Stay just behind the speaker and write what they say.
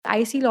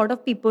I see a lot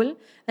of people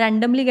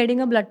randomly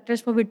getting a blood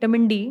test for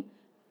vitamin D,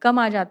 कम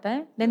आ जाता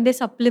है, then they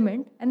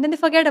supplement and then they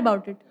forget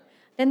about it.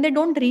 Then they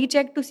don't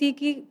recheck to see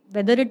कि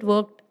whether it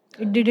worked,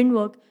 it didn't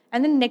work,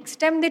 and then next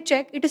time they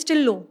check, it is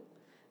still low.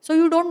 So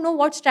you don't know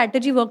what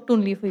strategy worked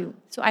only for you.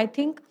 So I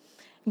think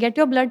get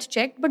your bloods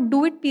checked, but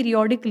do it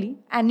periodically.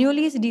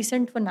 Annually is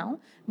decent for now.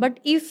 But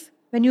if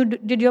when you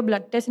did your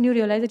blood test and you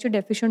realize that you're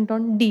deficient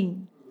on D,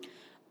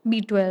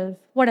 B12,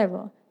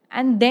 whatever,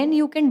 and then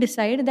you can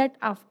decide that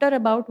after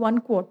about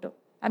 1 quarter,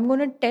 I'm going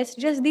to test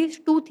just these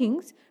two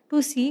things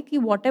to see ki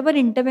whatever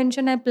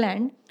intervention I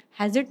planned,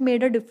 has it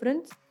made a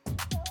difference?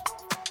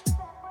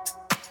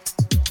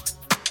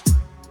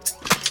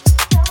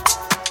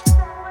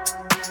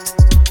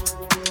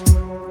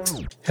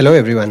 Hello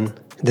everyone,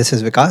 this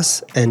is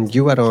Vikas and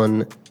you are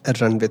on a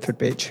Run With It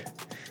page.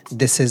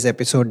 This is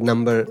episode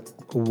number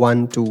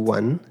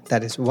 121,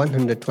 that is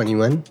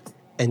 121,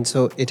 and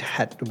so it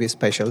had to be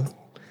special.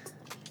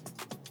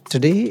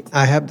 Today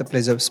I have the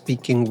pleasure of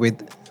speaking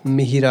with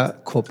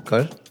Mihira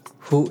Khopkar,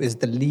 who is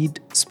the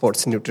lead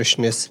sports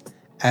nutritionist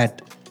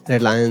at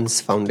Reliance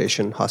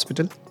Foundation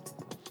Hospital.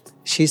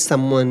 She's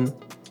someone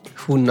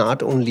who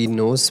not only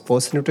knows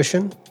sports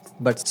nutrition,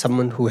 but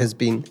someone who has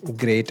been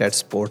great at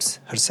sports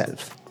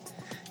herself.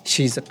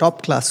 She's a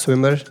top-class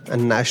swimmer, a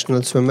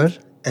national swimmer,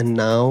 and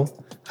now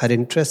her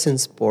interest in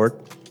sport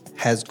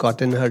has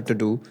gotten her to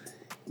do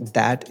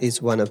that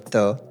is one of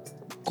the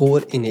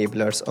core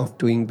enablers of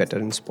doing better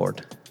in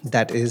sport.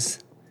 That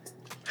is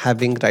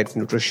having right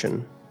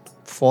nutrition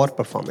for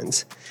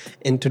performance.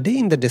 And today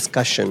in the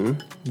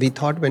discussion, we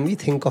thought when we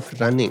think of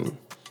running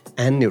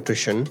and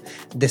nutrition,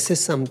 this is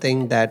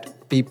something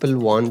that people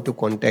want to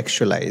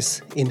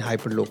contextualize in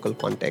hyperlocal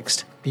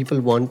context.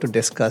 People want to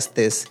discuss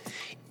this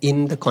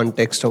in the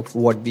context of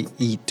what we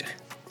eat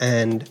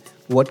and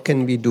what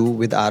can we do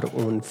with our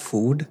own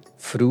food,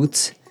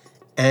 fruits,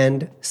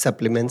 and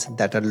supplements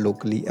that are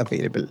locally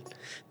available.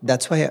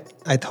 That's why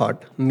I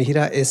thought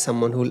Mihira is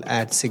someone who will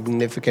add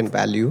significant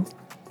value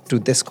to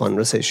this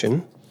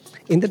conversation.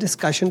 In the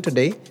discussion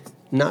today,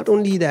 not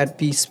only that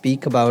we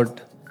speak about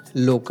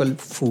local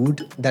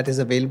food that is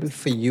available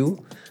for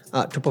you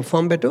to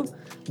perform better,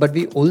 but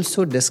we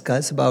also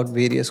discuss about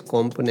various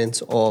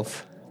components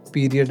of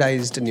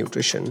periodized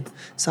nutrition,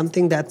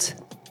 something that's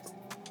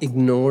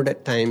ignored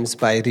at times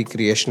by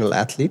recreational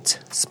athletes,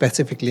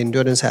 specifically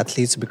endurance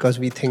athletes, because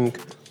we think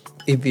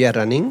if we are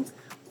running,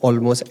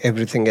 almost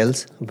everything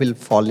else will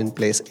fall in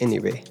place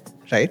anyway,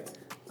 right?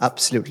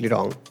 Absolutely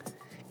wrong.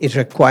 It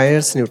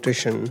requires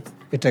nutrition,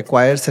 it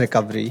requires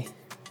recovery,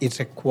 it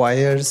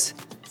requires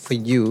for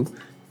you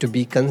to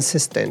be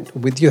consistent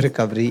with your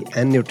recovery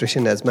and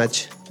nutrition as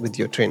much with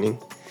your training.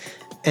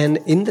 And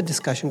in the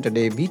discussion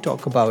today, we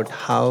talk about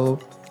how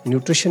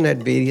nutrition at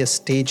various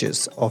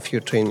stages of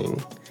your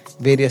training,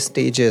 various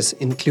stages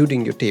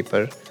including your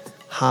taper,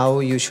 how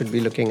you should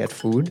be looking at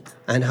food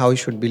and how you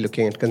should be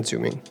looking at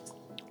consuming.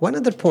 One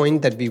other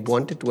point that we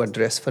wanted to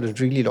address for a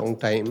really long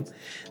time,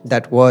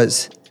 that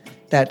was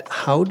that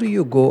how do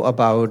you go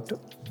about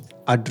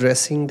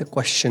addressing the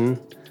question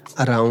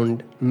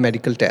around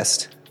medical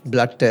tests,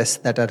 blood tests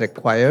that are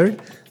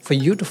required for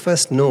you to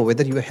first know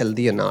whether you are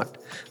healthy or not,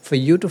 for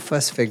you to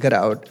first figure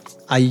out,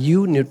 are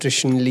you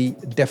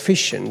nutritionally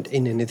deficient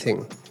in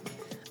anything?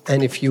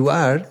 And if you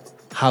are,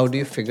 how do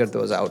you figure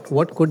those out?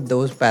 What could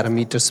those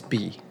parameters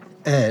be?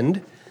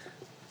 And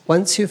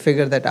once you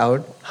figure that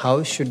out,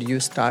 how should you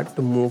start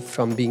to move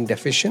from being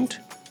deficient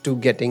to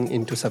getting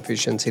into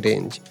sufficiency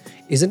range?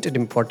 Isn't it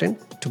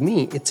important? To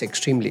me, it's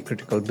extremely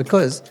critical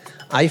because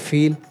I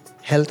feel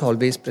health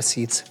always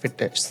precedes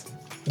fitness.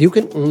 You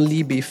can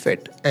only be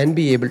fit and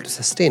be able to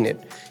sustain it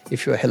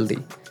if you're healthy.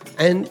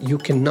 And you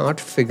cannot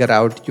figure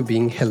out you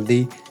being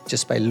healthy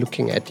just by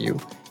looking at you.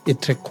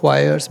 It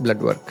requires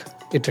blood work.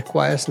 It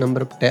requires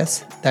number of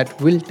tests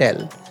that will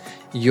tell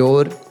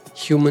your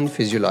human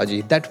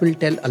physiology, that will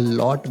tell a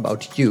lot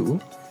about you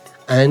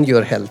and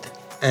your health.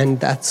 And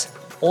that's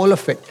all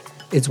of it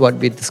is what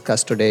we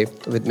discussed today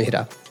with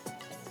Mihira.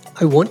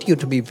 I want you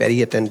to be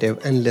very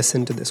attentive and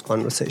listen to this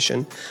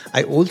conversation.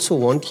 I also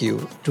want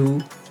you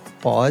to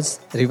pause,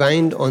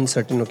 rewind on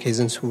certain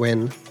occasions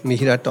when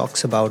Mihira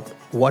talks about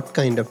what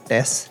kind of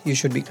tests you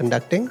should be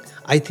conducting.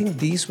 I think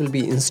these will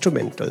be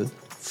instrumental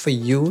for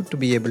you to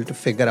be able to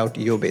figure out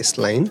your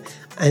baseline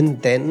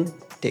and then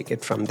take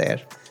it from there.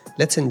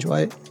 Let's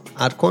enjoy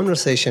our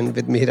conversation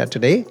with Mihira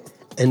today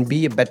and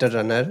be a better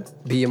runner,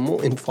 be a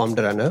more informed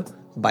runner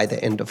by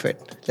the end of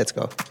it. Let's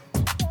go.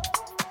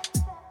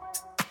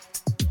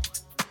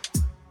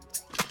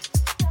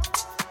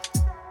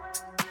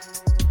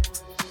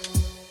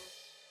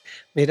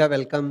 Mihira,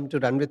 welcome to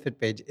Run With It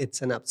page.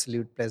 It's an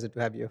absolute pleasure to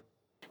have you.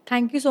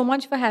 Thank you so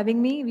much for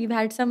having me. We've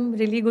had some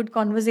really good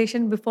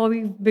conversation before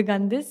we've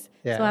begun this.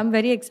 Yeah. So I'm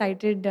very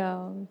excited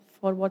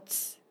for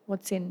what's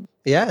in.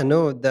 Yeah,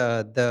 no,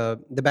 the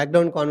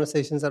background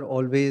conversations are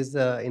always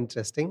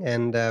interesting,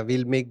 and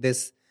we'll make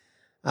this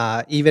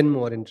even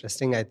more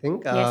interesting, I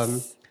think.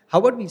 Yes. How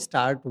about we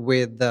start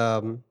with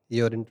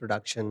your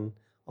introduction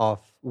of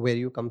where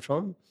you come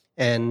from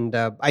And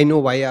I know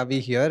why are we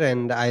here,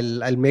 and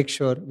I'll make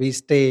sure we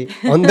stay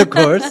on the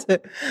course.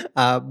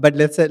 But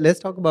let's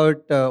talk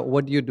about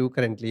what you do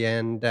currently,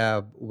 and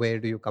where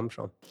do you come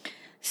from?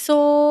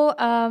 So,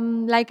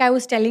 like I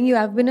was telling you,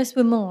 I've been a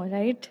swimmer,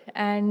 right?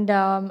 And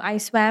I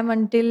swam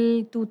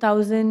until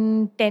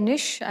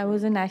 2010-ish. I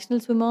was a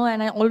national swimmer,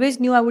 and I always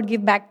knew I would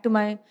give back to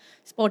my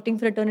sporting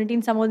fraternity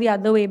in some or the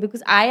other way,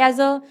 because I, as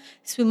a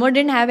swimmer,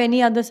 didn't have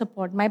any other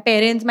support. My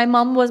parents, my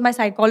mom was my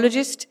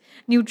psychologist,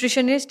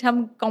 nutritionist.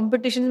 हम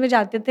competitions में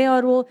जाते थे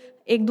और वो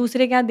एक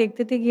दूसरे के यहाँ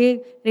देखते थे कि ये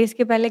रेस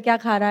के पहले क्या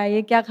खा रहा है,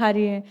 ये क्या खा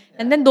रही है.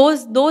 And then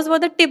those were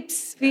the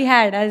tips we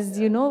had, as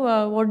you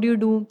know, what do you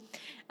do?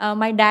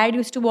 My dad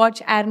used to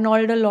watch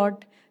Arnold a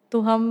lot. तो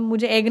हम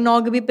मुझे एग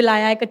नॉग भी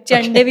पिलाया है, कच्चे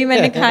अंडे भी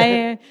मैंने खाए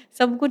हैं,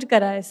 सब कुछ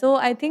करा है. So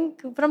I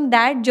think from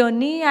that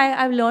journey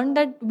I learn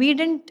that we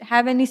didn't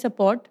have any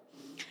support.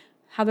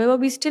 However,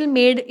 we still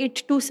made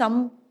it to some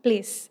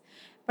place.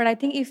 But I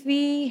think if we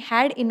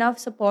had enough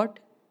support,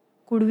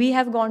 could we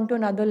have gone to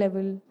another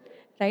level?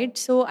 Right?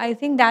 So I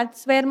think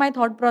that's where my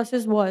thought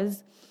process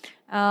was.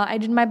 I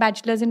did my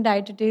bachelor's in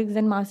dietetics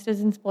and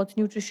master's in sports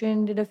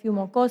nutrition, did a few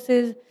more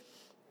courses.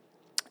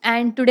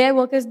 And today I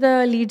work as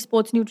the lead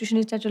sports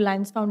nutritionist at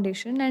Reliance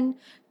Foundation, and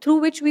through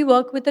which we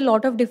work with a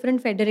lot of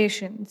different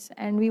federations.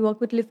 And we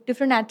work with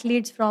different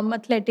athletes from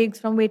athletics,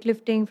 from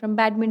weightlifting, from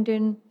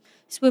badminton,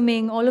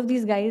 swimming, all of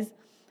these guys,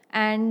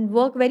 and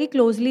work very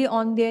closely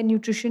on their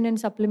nutrition and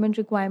supplement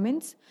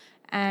requirements.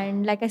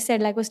 And like I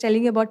said, like I was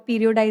telling you about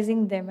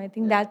periodizing them, I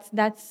think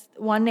that's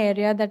one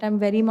area that I'm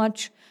very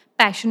much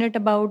passionate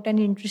about and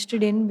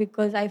interested in,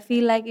 because I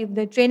feel like if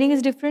the training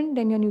is different,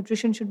 then your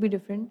nutrition should be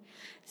different.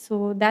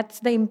 So that's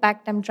the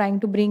impact I'm trying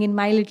to bring in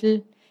my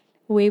little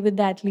way with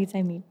the athletes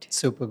I meet.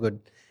 Super good.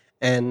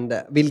 And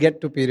we'll get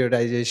to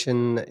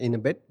periodization in a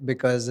bit,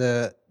 because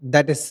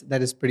that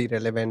is pretty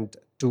relevant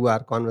to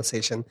our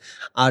conversation.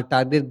 Our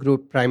target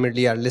group,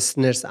 primarily our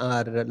listeners,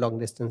 are long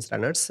distance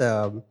runners.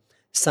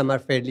 Some are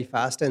fairly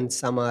fast and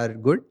some are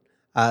good.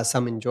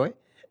 Some enjoy.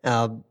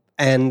 Uh,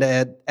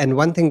 and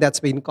one thing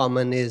that's been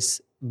common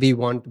is we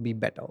want to be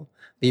better.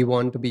 We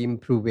want to be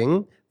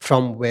improving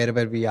from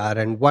wherever we are.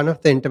 And one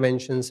of the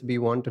interventions we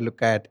want to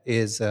look at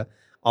is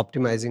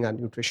optimizing our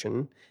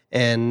nutrition.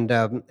 And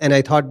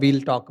I thought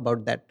we'll talk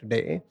about that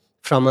today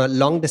from a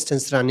long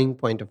distance running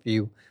point of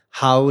view,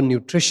 how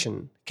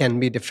nutrition can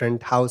be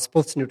different, how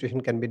sports nutrition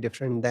can be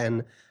different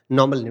than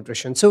normal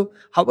nutrition. So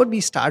how about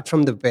we start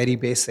from the very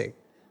basic?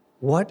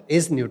 What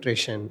is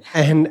nutrition,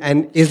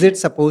 and is it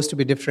supposed to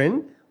be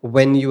different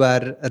when you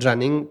are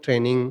running,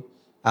 training,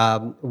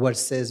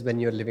 versus when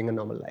you're living a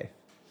normal life?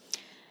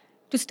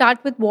 To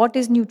start with, what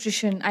is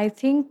nutrition? I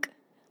think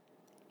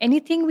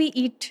anything we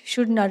eat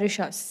should nourish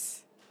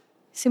us.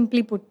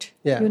 Simply put,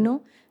 Yeah.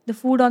 the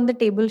food on the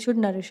table should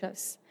nourish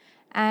us.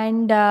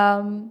 And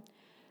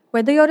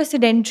whether you're a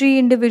sedentary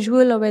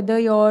individual or whether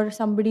you're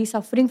somebody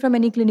suffering from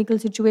any clinical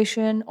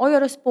situation, or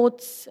you're a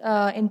sports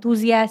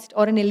enthusiast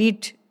or an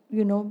elite,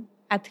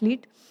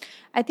 athlete,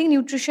 I think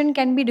nutrition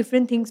can be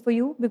different things for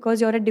you, because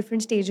you're at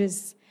different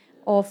stages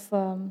of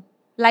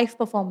life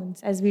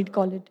performance, as we'd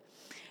call it.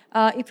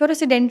 If you're a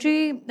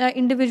sedentary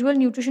individual,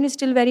 nutrition is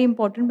still very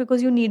important,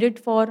 because you need it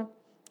for,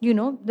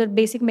 the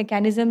basic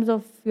mechanisms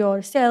of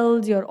your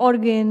cells, your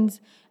organs,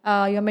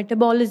 your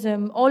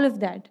metabolism, all of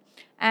that.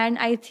 And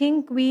I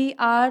think we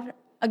are,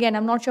 again,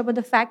 I'm not sure about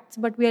the facts,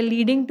 but we are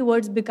leading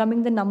towards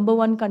becoming the number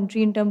one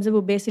country in terms of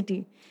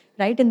obesity,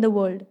 right, in the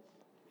world.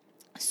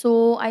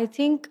 So I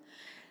think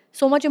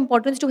so much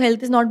importance to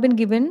health has not been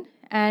given,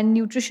 and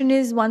nutrition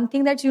is one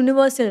thing that's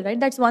universal, right?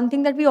 That's one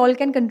thing that we all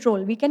can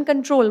control. We can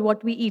control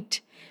what we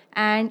eat.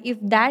 And if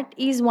that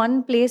is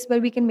one place where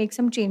we can make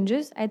some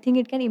changes, I think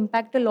it can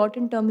impact a lot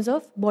in terms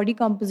of body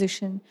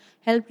composition,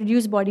 help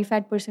reduce body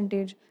fat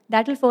percentage.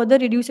 That will further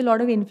reduce a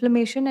lot of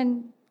inflammation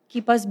and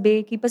keep us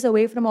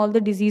away from all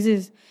the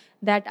diseases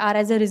that are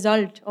as a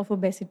result of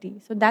obesity.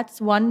 So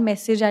that's one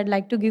message I'd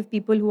like to give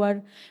people who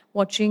are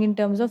watching in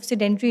terms of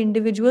sedentary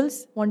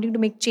individuals wanting to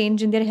make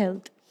change in their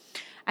health.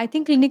 I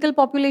think clinical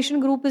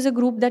population group is a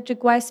group that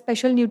requires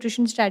special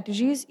nutrition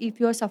strategies if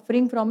you are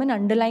suffering from an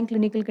underlying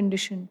clinical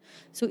condition.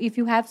 So if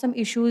you have some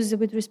issues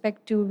with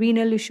respect to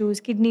renal issues,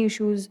 kidney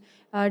issues,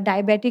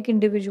 diabetic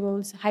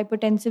individuals,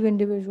 hypertensive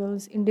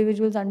individuals,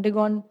 individuals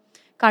undergone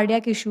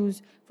cardiac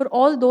issues, for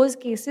all those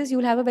cases,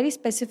 you'll have a very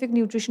specific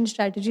nutrition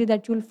strategy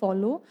that you'll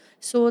follow,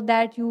 so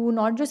that you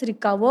not just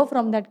recover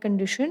from that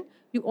condition,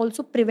 you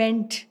also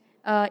prevent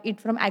it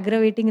from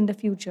aggravating in the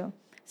future.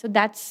 So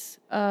that's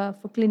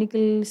for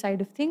clinical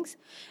side of things.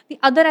 The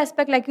other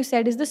aspect, like you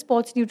said, is the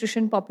sports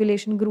nutrition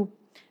population group.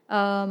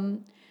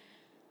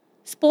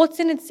 Sports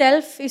in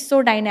itself is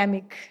so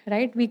dynamic,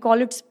 right? We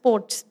call it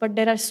sports, but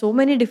there are so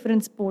many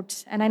different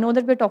sports. And I know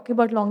that we're talking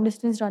about long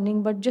distance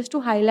running, but just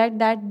to highlight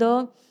that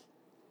the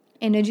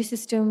energy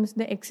systems,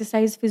 the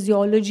exercise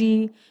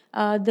physiology,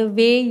 the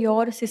way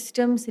your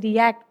systems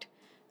react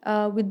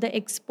with the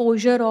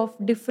exposure of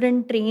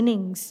different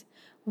trainings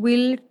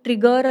will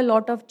trigger a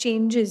lot of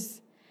changes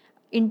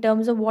in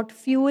terms of what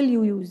fuel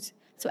you use.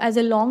 So, as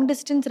a long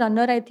distance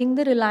runner, I think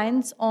the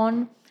reliance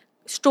on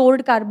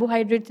stored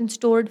carbohydrates and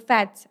stored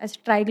fats as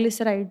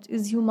triglycerides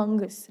is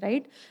humongous,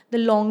 right? The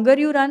longer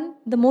you run,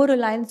 the more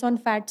reliance on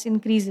fats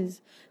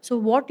increases. So,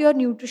 what your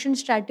nutrition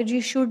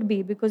strategy should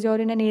be, because you're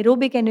in an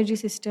aerobic energy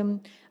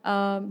system,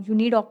 you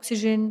need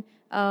oxygen,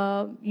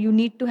 you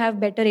need to have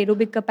better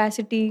aerobic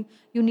capacity,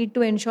 you need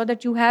to ensure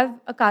that you have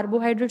a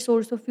carbohydrate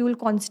source of fuel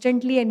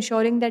constantly,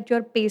 ensuring that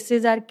your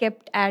paces are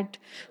kept at.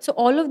 So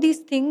all of these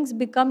things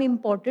become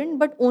important,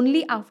 but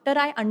only after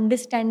I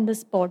understand the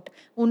sport,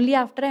 only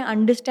after I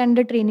understand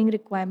the training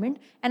requirement,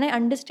 and I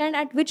understand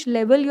at which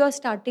level you're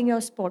starting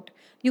your sport.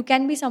 You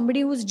can be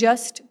somebody who's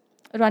just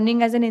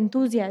running as an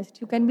enthusiast,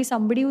 you can be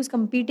somebody who's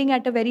competing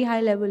at a very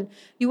high level,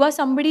 you are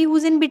somebody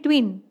who's in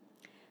between,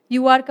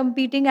 you are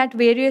competing at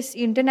various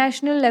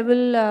international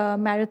level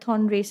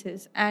marathon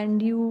races,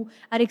 and you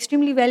are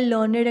extremely well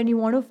learned, and you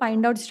want to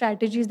find out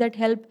strategies that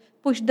help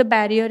push the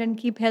barrier and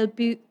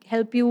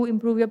help you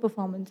improve your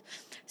performance.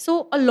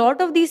 So a lot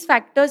of these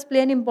factors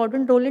play an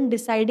important role in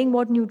deciding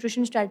what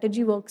nutrition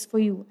strategy works for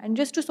you. And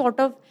just to sort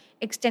of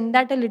extend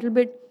that a little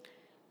bit,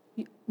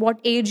 what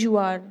age you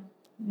are,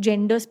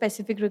 gender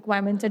specific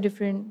requirements are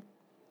different,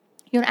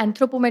 your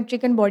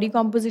anthropometric and body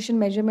composition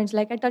measurements,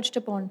 like I touched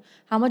upon,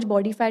 how much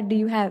body fat do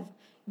you have?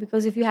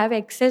 Because if you have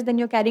excess, then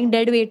you're carrying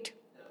dead weight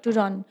to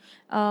run.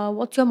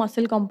 What's your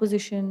muscle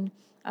composition?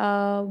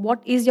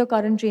 What is your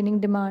current training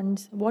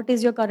demands? What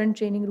is your current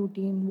training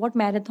routine? What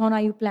marathon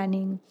are you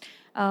planning?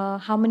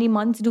 How many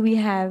months do we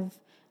have?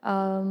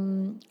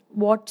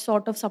 What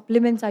sort of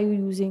supplements are you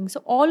using?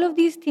 So all of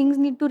these things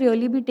need to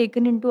really be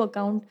taken into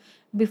account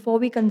before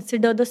we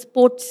consider the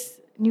sports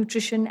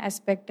nutrition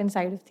aspect and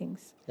side of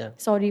things. Yeah.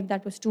 Sorry if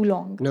that was too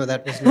long. No,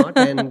 that was not,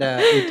 and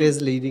it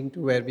is leading to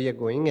where we are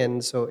going,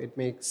 and so it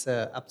makes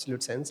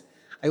absolute sense.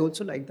 I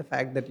also like the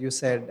fact that you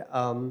said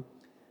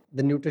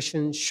the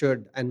nutrition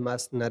should and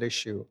must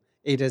nourish you.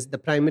 It is the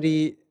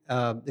primary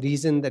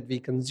reason that we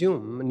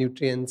consume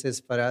nutrients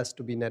is for us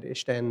to be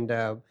nourished, and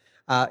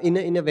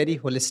in a very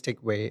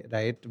holistic way,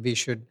 right? We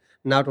should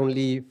not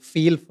only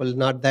feel full,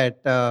 not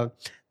that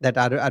that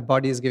our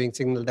body is giving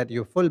signal that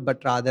you're full,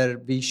 but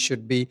rather we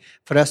should be,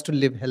 for us to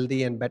live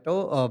healthy and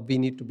better, we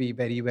need to be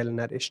very well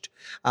nourished.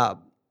 Uh,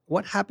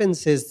 what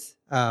happens is,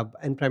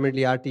 and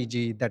primarily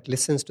RTG that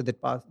listens to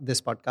this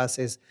podcast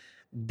is,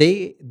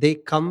 they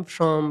come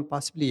from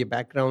possibly a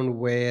background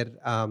where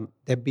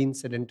they've been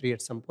sedentary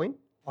at some point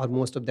or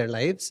most of their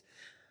lives.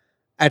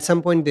 At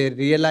some point they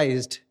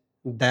realized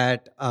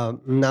that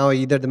now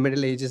either the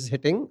middle age is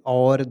hitting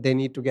or they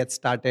need to get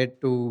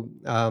started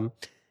to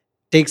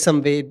take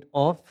some weight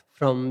off.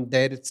 From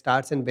there it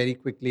starts, and very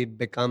quickly it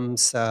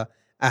becomes a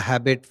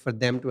habit for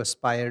them to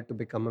aspire to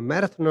become a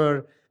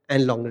marathoner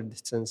and longer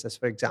distances,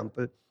 for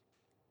example.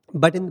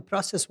 But in the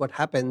process, what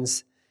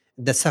happens,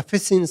 the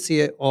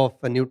sufficiency of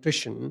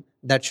nutrition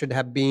that should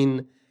have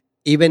been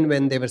even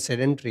when they were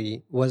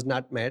sedentary was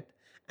not met.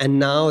 And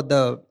now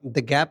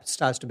the gap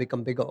starts to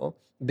become bigger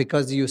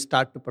because you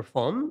start to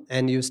perform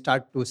and you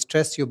start to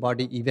stress your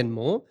body even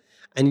more.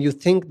 And you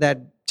think that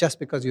just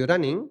because you're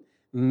running,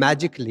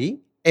 magically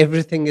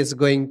everything is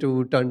going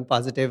to turn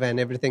positive and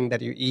everything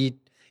that you eat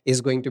is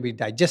going to be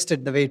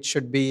digested the way it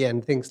should be,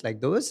 and things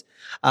like those.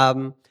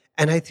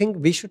 And I think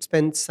we should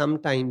spend some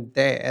time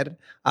there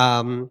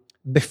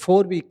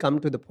before we come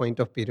to the point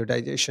of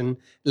periodization,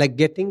 like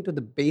getting to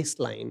the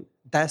baseline.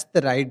 That's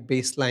the right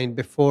baseline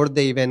before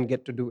they even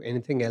get to do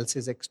anything else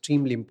is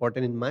extremely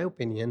important, in my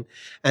opinion.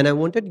 And I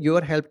wanted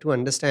your help to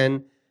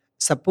understand,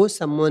 suppose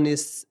someone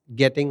is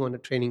getting on a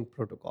training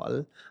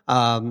protocol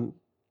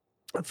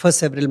for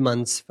several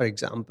months, for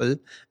example,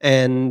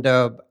 and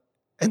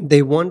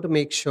they want to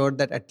make sure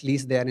that at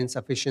least they are in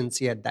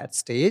sufficiency at that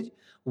stage.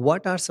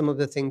 What are some of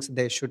the things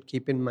they should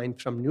keep in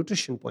mind from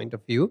nutrition point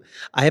of view?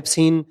 I have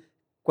seen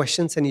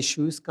questions and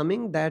issues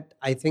coming that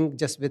I think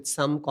just with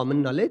some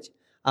common knowledge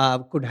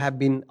could have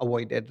been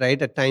avoided.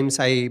 Right, at times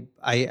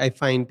I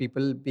find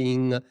people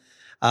being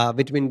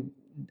vitamin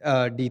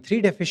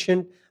D3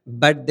 deficient,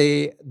 but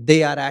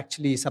they are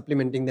actually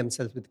supplementing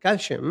themselves with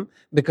calcium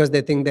because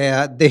they think they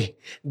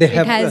It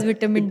have has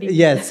vitamin D.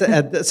 yes.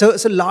 So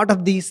a lot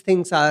of these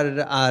things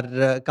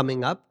are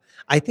coming up.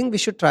 I think we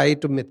should try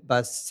to myth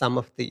bust some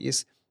of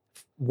these.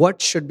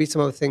 What should be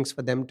some of the things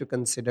for them to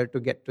consider to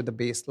get to the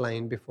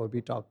baseline before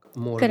we talk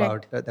more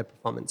Correct. about their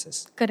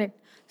performances? Correct.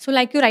 So,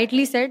 like you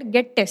rightly said,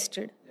 get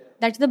tested.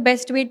 That's the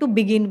best way to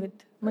begin with.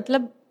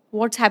 Matlab,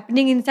 what's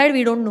happening inside,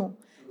 we don't know.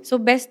 So,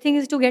 best thing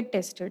is to get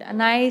tested.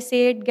 And I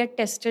say get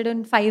tested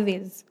in 5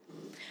 ways.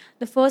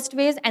 The first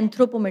way is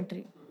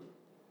anthropometry.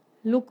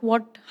 Look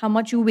how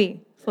much you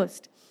weigh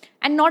first.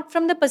 And not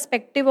from the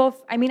perspective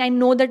of, I mean, I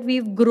know that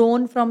we've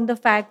grown from the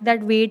fact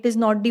that weight is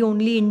not the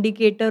only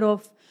indicator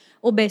of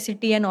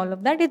obesity and all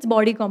of that, it's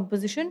body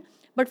composition.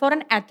 But for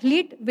an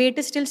athlete, weight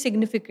is still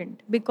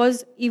significant,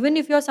 because even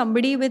if you're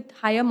somebody with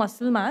higher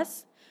muscle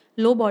mass,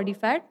 low body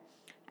fat,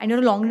 and you're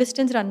a long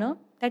distance runner,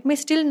 that may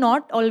still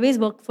not always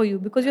work for you,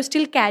 because you're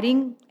still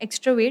carrying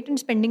extra weight and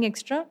spending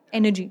extra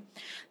energy.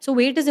 So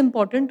weight is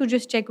important to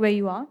just check where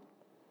you are.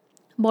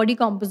 Body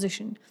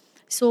composition.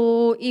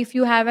 So if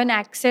you have an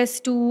access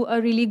to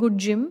a really good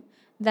gym,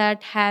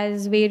 that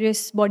has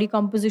various body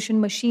composition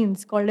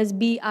machines called as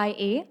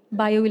BIA,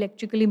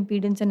 bioelectrical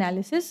impedance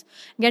analysis.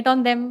 Get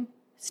on them,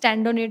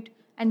 stand on it,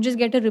 and just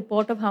get a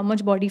report of how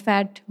much body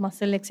fat,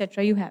 muscle,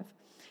 etc. you have.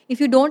 If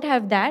you don't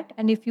have that,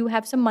 and if you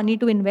have some money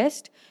to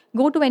invest,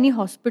 go to any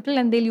hospital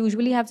and they'll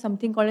usually have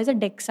something called as a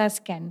DEXA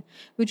scan,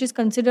 which is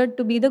considered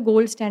to be the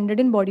gold standard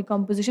in body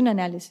composition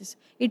analysis.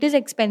 It is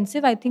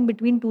expensive. I think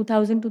between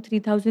 2,000 to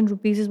 3,000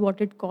 rupees is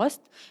what it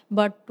costs.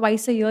 But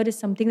twice a year is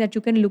something that you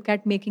can look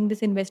at making this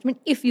investment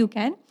if you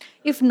can.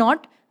 If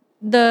not,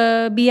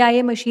 the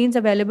BIA machines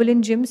available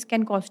in gyms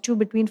can cost you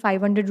between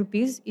 500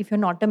 rupees if you're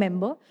not a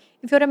member.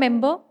 If you're a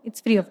member, it's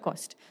free of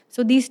cost.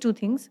 So these two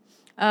things.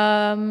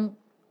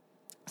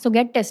 So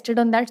get tested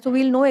on that. So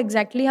we'll know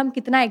exactly हम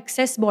कितना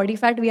excess body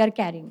fat we are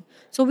carrying.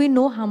 So we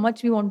know how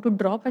much we want to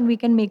drop and we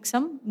can make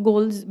some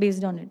goals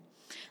based on it.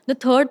 The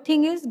third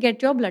thing is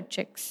get your blood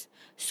checks.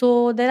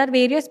 So there are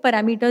various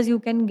parameters you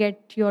can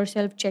get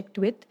yourself checked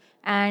with.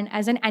 And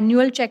as an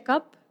annual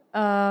checkup,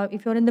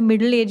 if you're in the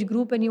middle age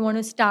group and you want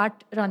to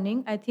start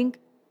running, I think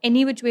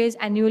any which ways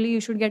annually you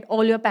should get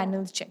all your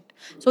panels checked.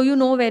 So you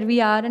know where we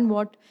are and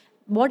what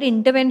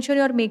intervention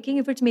you're making,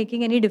 if it's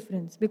making any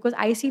difference. Because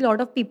I see a lot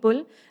of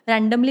people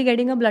randomly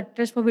getting a blood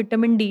test for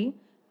vitamin D,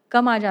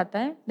 कम आ जाता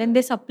है, then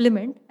they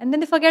supplement and then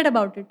they forget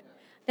about it.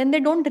 Then they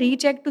don't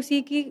recheck to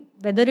see ki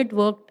whether it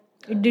worked,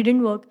 it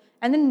didn't work,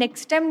 and then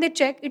next time they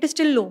check, it is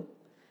still low.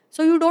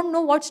 So you don't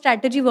know what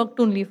strategy worked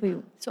only for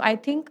you. So I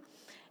think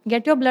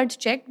get your bloods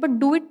checked, but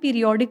do it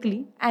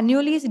periodically.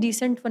 Annually is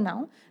decent for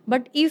now.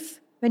 But if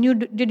when you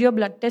did your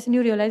blood test and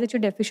you realize that you're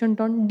deficient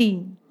on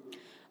D,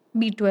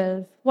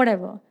 B12,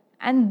 whatever,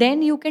 and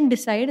then you can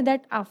decide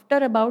that after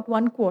about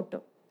 1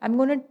 quarter, I'm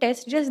going to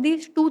test just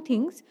these two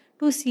things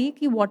to see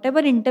ki whatever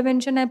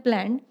intervention I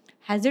planned,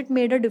 has it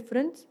made a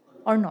difference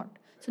or not.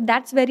 So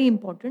that's very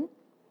important.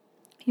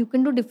 You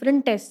can do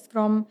different tests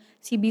from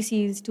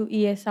CBCs to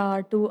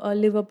ESR to a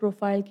liver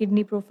profile,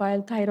 kidney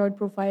profile, thyroid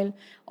profile.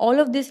 All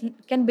of this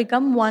can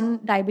become one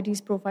diabetes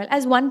profile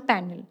as one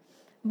panel.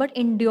 But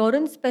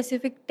endurance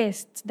specific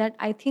tests that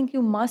I think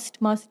you must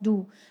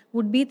do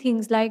would be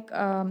things like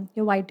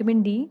your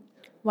vitamin D,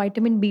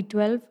 vitamin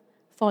B12,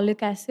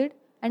 folic acid,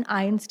 and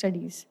iron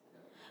studies,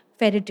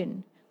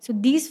 ferritin. So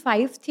these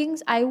 5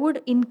 things I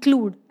would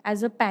include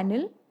as a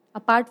panel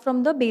apart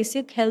from the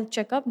basic health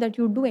checkup that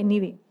you do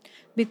anyway,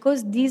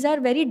 because these are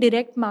very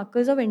direct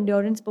markers of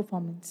endurance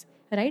performance,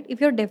 right? If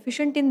you're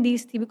deficient in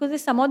these things, because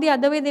there's some or the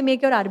other way they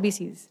make your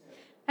RBCs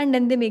and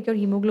then they make your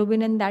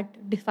hemoglobin and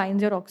that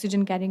defines your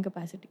oxygen carrying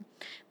capacity.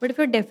 But if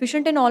you're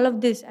deficient in all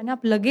of this and aap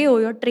lage ho,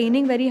 you're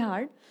training very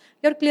hard,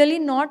 you're clearly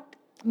not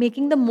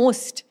making the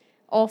most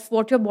of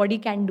what your body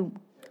can do.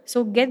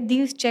 So get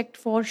these checked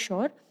for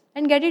sure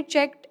and get it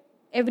checked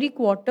every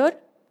quarter,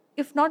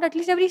 if not at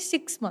least every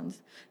 6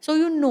 months. So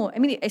you know, I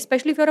mean,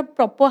 especially if you're a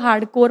proper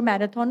hardcore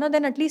marathoner,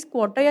 then at least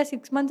quarter or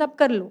 6 months up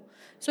kar lo.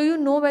 So you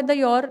know whether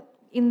you're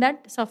in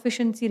that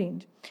sufficiency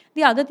range.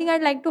 The other thing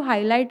I'd like to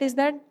highlight is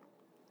that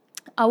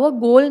our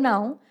goal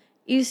now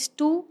is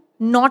to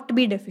not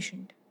be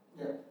deficient.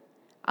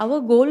 Our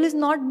goal is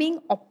not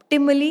being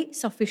optimally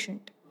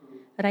sufficient,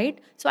 right?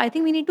 So I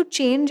think we need to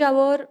change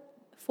our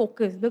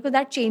focus because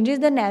that changes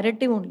the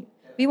narrative only.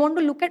 We want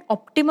to look at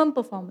optimum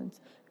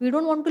performance. We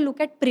don't want to look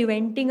at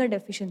preventing a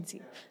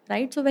deficiency,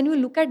 right? So when you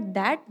look at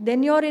that,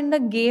 then you're in the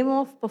game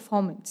of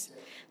performance.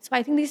 So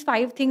I think these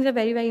 5 things are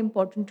very, very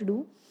important to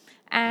do.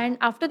 And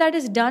after that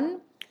is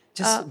done,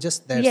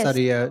 Just there, yes.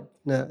 sorry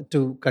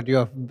to cut you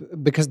off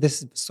because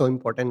this is so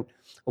important.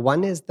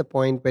 One is the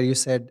point where you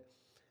said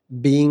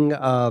being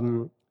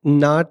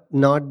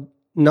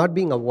not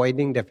being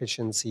avoiding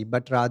deficiency,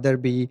 but rather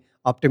be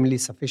optimally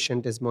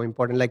sufficient is more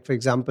important. Like for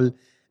example,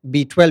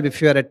 B12,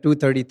 if you are at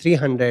 230,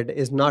 300,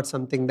 is not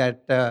something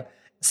that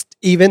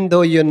even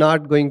though you're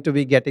not going to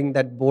be getting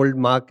that bold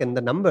mark in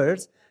the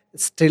numbers,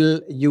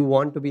 still you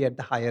want to be at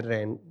the higher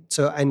end.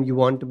 So and you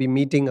want to be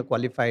meeting a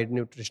qualified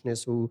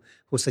nutritionist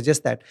who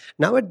suggests that.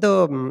 Now at the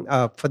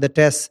for the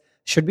test,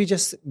 should we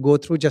just go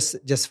through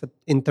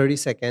in 30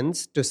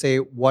 seconds to say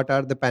what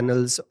are the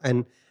panels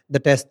and the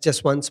test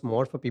just once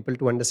more for people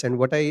to understand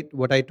what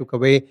I took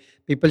away?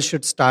 People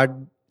should start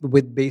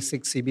with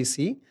basic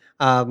CBC.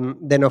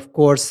 Then of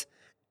course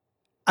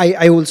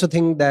I also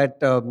think that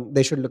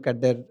they should look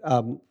at their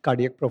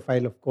cardiac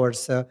profile, of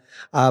course.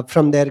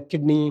 From their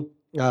kidney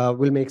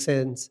will make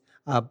sense.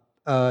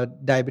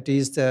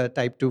 Diabetes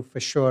type 2 for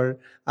sure.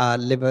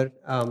 Liver.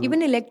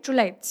 Even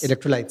electrolytes.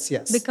 Electrolytes,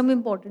 yes. Become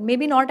important.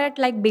 Maybe not at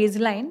like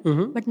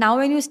baseline, but now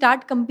when you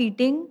start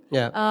competing,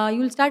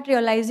 you'll start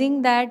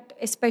realizing that,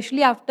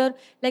 especially after,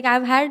 like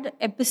I've had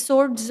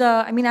episodes,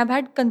 I've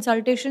had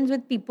consultations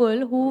with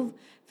people who've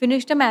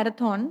finished a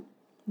marathon,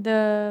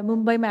 the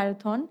Mumbai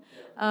marathon,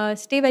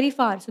 stay very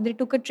far. So they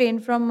took a train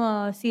from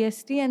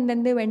CST and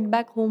then they went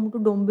back home to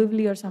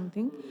Dombivli or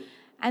something.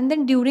 And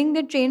then during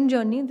the train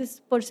journey, this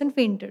person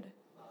fainted.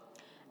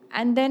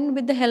 And then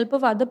with the help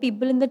of other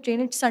people in the train,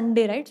 it's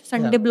Sunday, right? So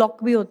Sunday block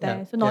bhi hota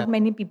hai. So not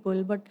many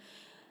people, but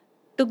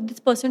took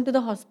this person to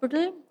the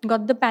hospital,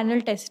 got the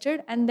panel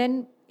tested, and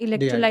then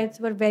electrolytes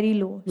were very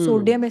low.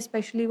 Sodium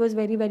especially was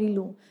very, very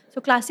low.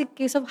 So classic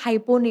case of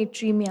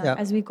hyponatremia, Yeah.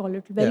 as we call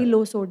it, very Yeah.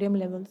 low sodium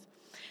levels.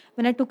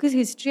 When I took his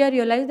history, I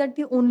realized that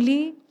the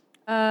only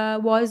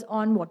was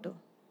on water.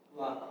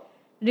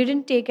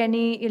 Didn't take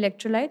any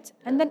electrolytes.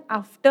 And then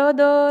after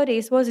the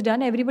race was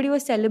done, everybody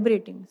was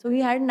celebrating. So he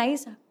had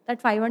nice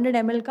that 500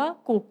 ml ka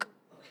Coke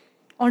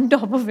on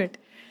top of it.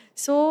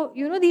 So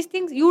these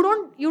things you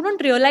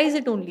don't realize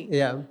it only.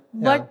 Yeah.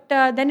 But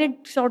then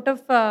it sort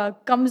of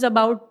comes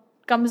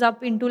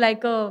up into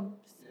like a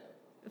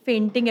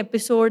fainting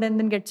episode, and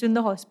then gets you in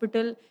the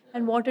hospital.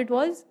 And what it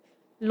was,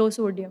 low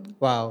sodium.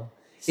 Wow.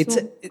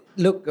 So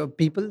Look,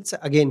 people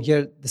again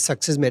here the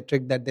success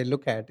metric that they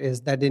look at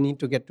is that they need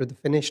to get to the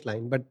finish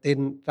line, but they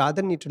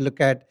rather need to look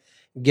at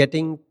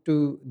getting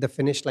to the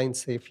finish line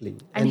safely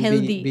and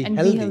healthy be and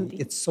healthy. be healthy.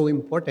 It's so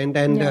important,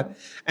 and Yeah.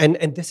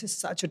 and this is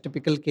such a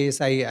typical case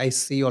I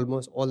see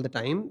almost all the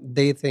time.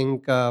 They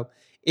think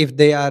if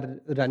they are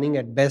running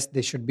at best,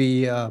 they should be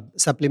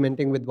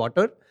supplementing with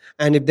water,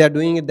 and if they're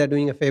doing it, they're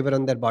doing a favor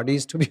on their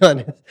bodies. To be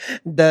honest,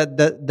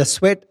 the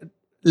sweat,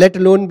 let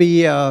alone be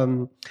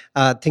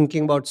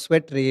thinking about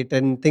sweat rate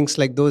and things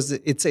like those.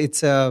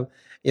 It's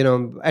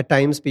at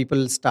times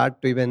people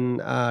start to even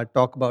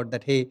talk about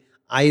that. Hey,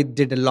 I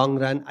did a long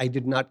run. I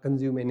did not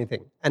consume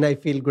anything, and I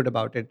feel good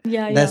about it.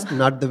 Yeah, That's yeah.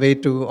 not the way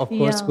to, of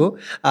course, Yeah. go.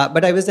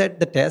 But I was at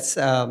the tests.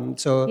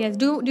 So Yes.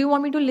 Do you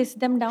want me to list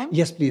them down?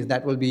 yes, please.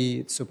 That will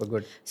be super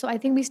good. So I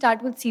think we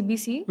start with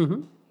CBC.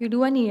 You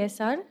do an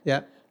ESR.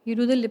 Yeah. You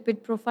do the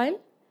lipid profile.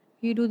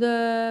 You do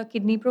the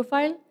kidney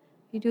profile.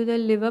 You do the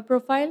liver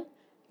profile.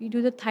 You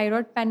do the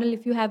thyroid panel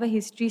if you have a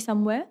history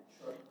somewhere.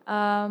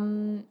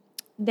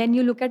 Then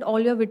you look at all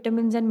your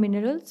vitamins and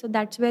minerals. So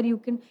that's where you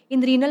can, in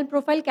renal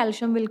profile,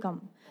 calcium will come.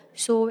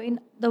 So in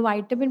the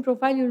vitamin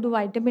profile, you'll do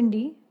vitamin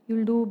D,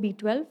 you'll do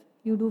B12,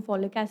 you do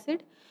folic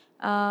acid.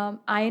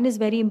 Iron is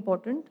very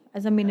important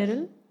as a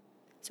mineral.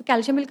 So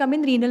calcium will come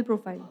in renal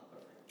profile.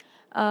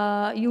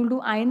 You'll do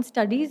iron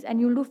studies,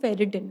 and you'll do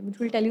ferritin, which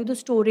will tell you the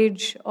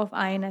storage of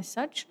iron as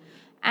such.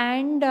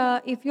 And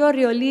if you're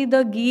really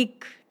the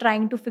geek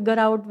trying to figure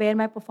out where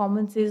my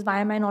performance is, why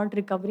am I not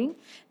recovering,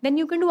 then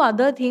you can do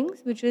other things,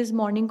 which is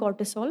morning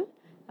cortisol.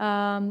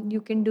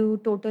 You can do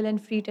total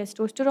and free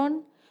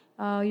testosterone.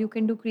 You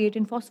can do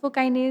creatine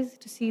phosphokinase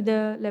to see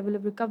the level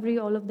of recovery,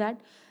 all of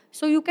that.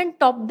 So you can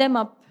top them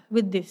up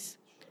with this.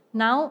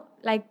 Now,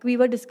 like we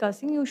were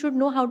discussing, you should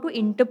know how to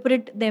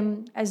interpret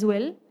them as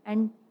well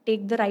and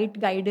take the right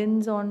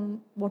guidance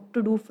on what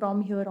to do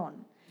from here on.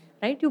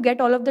 Right? You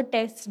get all of the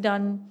tests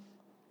done.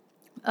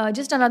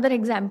 Just another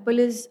example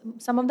is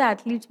some of the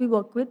athletes we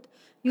work with,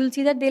 you'll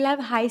see that they'll have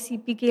high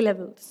CPK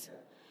levels.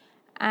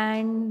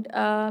 And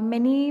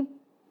many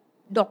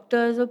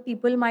doctors or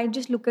people might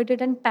just look at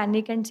it and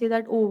panic and say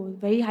that, oh,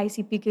 very high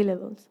CPK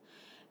levels.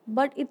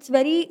 But it's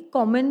very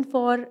common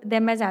for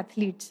them as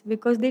athletes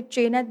because they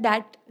train at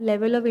that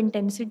level of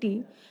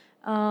intensity.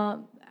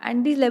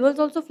 And these levels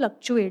also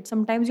fluctuate.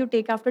 Sometimes you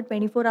take after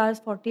 24 hours,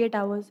 48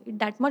 hours.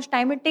 That much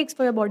time it takes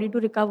for your body to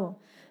recover.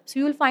 So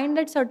you will find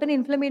that certain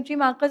inflammatory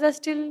markers are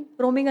still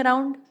roaming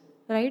around,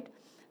 right?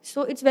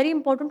 So it's very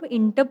important to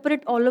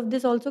interpret all of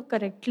this also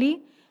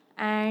correctly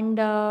and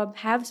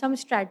have some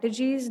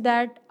strategies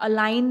that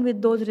align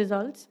with those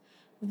results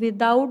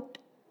without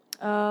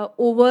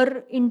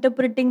over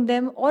interpreting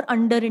them or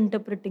under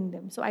interpreting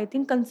them. So I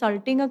think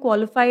consulting a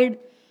qualified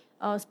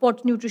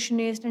sports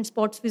nutritionist and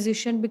sports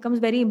physician becomes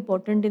very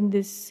important in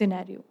this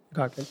scenario.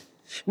 Got it.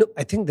 No,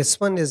 I think this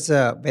one is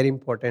very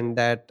important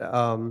that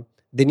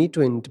they need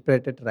to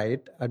interpret it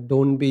right.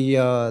 Don't be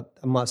a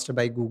master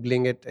by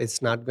Googling it.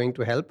 It's not going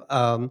to help.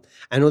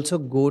 And also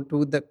go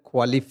to the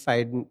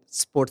qualified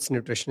sports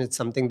nutrition. It's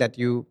something that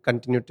you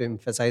continue to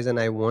emphasize. And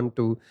I want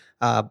to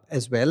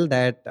as well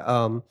that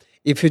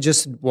if you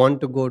just want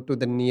to go to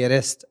the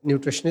nearest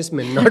nutritionist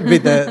may not be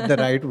the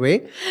right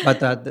way,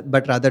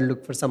 but rather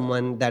look for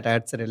someone that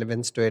adds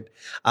relevance to it.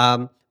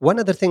 One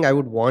other thing I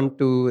would want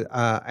to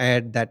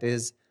add that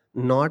is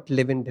not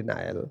live in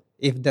denial.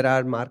 If there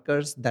are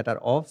markers that are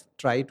off,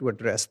 try to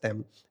address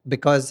them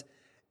because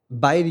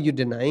by you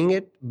denying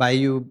it, by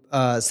you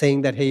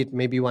saying that, hey, it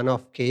may be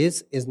one-off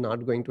case is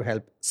not going to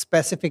help,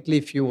 specifically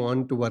if you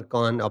want to work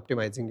on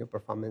optimizing your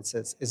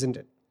performances, isn't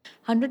it?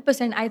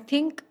 100%. I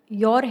think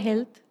your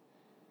health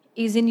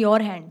is in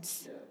your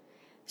hands.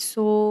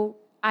 So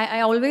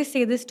I always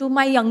say this to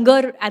my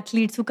younger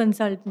athletes who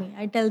consult me.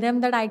 I tell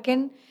them that I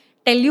can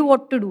tell you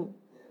what to do,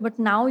 but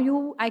now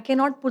I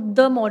cannot put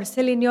the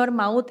morsel in your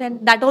mouth,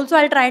 and that also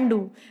I'll try and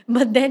do.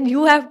 But then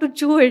you have to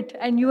chew it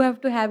and you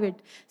have to have it.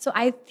 So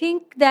I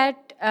think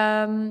that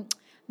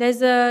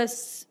there's a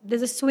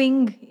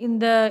swing in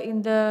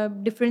the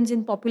difference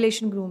in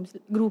population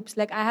groups.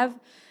 Like I have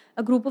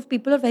a group of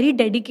people who are very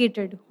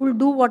dedicated, who will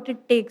do what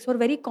it takes, who are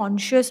very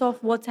conscious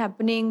of what's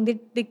happening.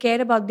 They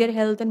care about their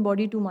health and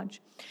body too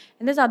much.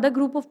 And there's other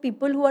group of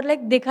people who are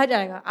like, dekha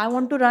jayega. I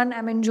want to run,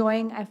 I'm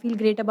enjoying, I feel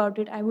great about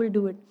it, I will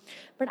do it.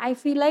 But I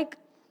feel like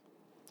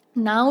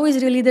now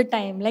is really the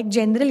time. Like,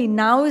 generally,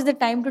 now is the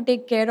time to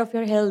take care of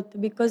your health,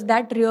 because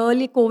that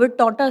really, COVID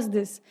taught us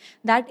this.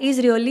 That is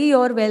really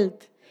your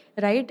wealth,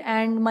 right?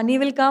 And money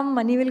will come,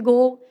 money will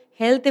go.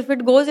 Health, if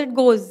it goes, it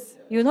goes.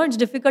 It's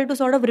difficult to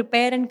sort of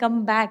repair and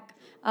come back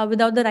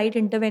without the right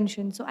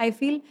intervention. So I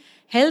feel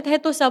health hai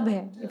to sab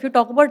hai. If you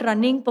talk about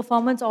running,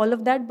 performance, all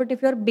of that, but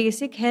if your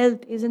basic health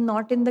is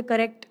not in the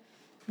correct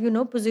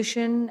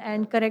position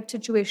and correct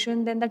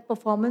situation, then that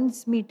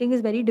performance meeting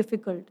is very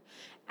difficult.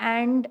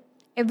 And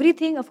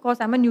everything, of course,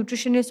 I'm a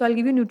nutritionist, so I'll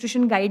give you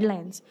nutrition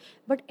guidelines,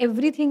 but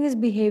everything is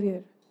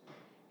behavior,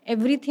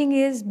 everything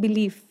is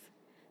belief.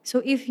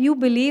 So if you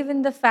believe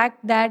in the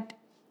fact that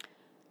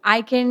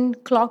I can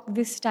clock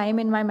this time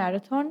in my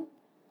marathon,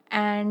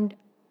 and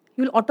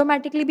you'll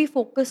automatically be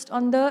focused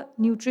on the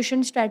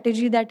nutrition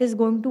strategy that is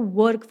going to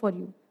work for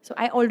you. So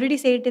I already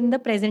say it in the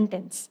present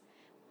tense.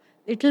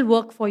 It'll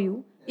work for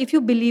you if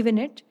you believe in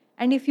it,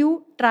 and if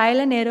you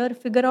trial and error,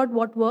 figure out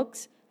what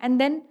works,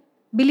 and then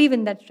believe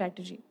in that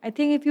strategy. I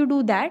think if you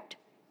do that,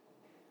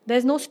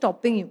 there's no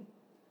stopping you.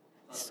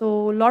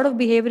 So a lot of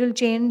behavioral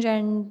change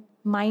and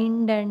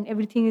mind and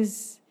everything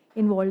is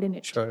involved in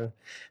it. Sure.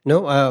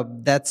 No,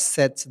 that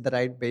sets the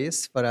right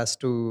base for us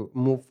to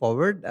move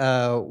forward,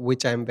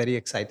 which I'm very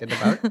excited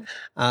about.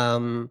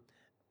 um,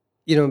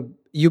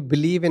 you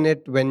believe in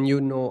it when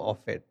you know of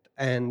it,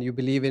 and you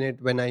believe in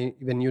it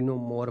when you know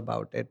more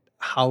about it.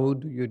 How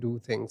do you do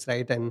things,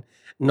 right? And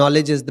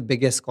knowledge is the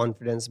biggest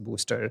confidence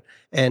booster,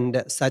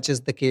 and such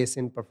is the case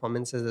in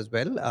performances as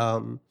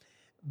well.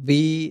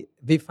 We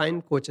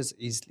find coaches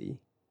easily,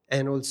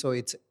 and also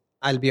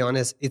I'll be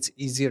honest, it's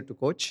easier to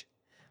coach,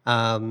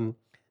 um,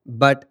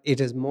 but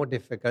it is more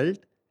difficult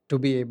to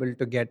be able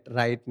to get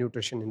right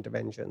nutrition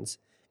interventions.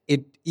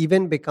 It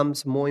even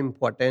becomes more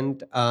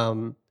important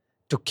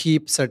to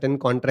keep certain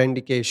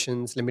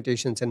contraindications,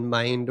 limitations in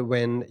mind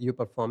when you're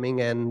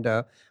performing, and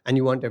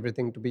you want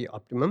everything to be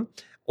optimum.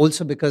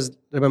 Also, because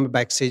remember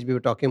backstage we were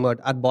talking about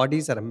our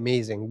bodies are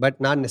amazing, but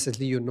not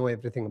necessarily you know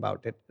everything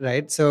about it,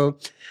 right? So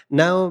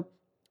now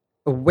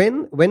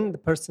when the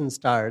person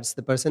starts,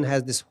 the person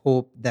has this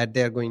hope that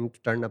they are going to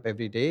turn up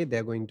every day, they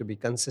are going to be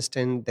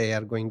consistent, they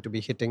are going to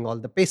be hitting all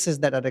the paces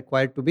that are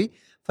required to be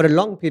for a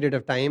long period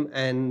of time,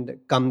 and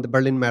come the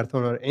Berlin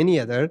Marathon or any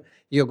other,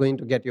 you're going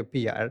to get your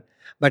PR.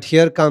 But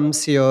here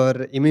comes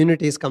your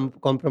immunity is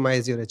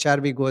compromised, your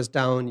HRV goes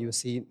down, you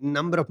see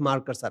number of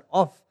markers are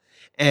off,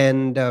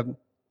 and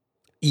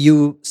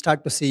you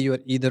start to see you're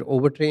either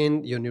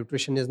overtrained, your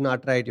nutrition is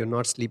not right, you're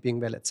not sleeping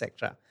well,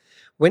 etc.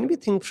 When we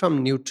think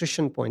from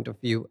nutrition point of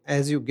view,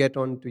 as you get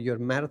on to your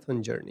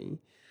marathon journey,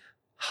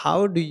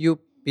 how do you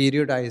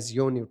periodize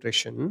your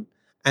nutrition?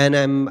 And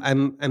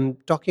I'm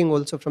talking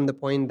also from the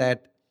point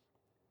that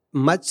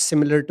much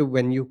similar to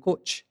when you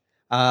coach.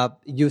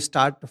 You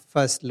start to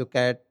first look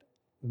at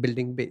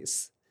building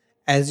base.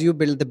 As you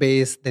build the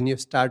base, then you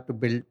start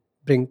to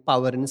bring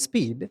power and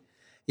speed.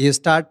 You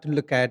start to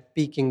look at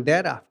peaking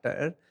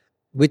thereafter,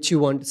 which you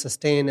want to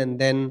sustain, and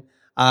then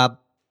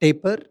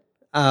taper.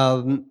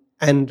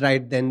 And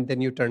right then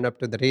you turn up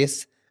to the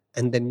race,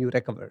 and then you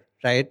recover.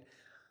 Right.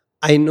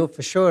 I know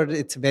for sure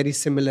it's very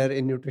similar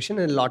in nutrition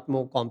and a lot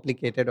more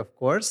complicated, of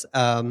course.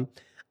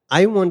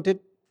 I wanted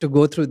to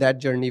go through that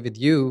journey with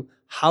you.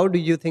 How do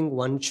you think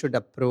one should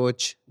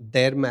approach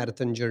their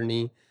marathon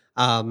journey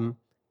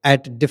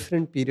at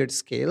different period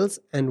scales,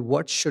 and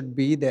what should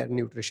be their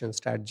nutrition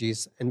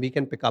strategies? And we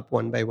can pick up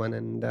one by one.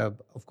 And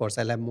of course,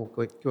 I'll have more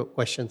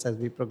questions as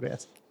we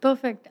progress.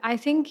 Perfect. I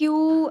think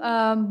you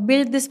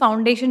built this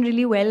foundation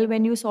really well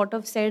when you sort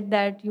of said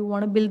that you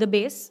want to build the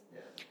base,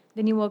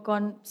 then you work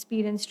on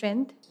speed and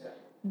strength,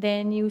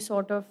 then you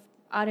sort of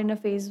are in a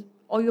phase,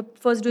 or you're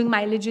first doing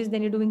mileages,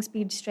 then you're doing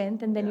speed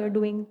strength, and then you're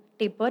doing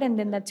taper, and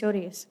then that's your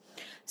race.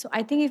 So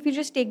I think if you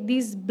just take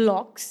these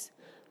blocks,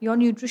 your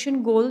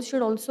nutrition goals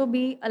should also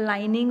be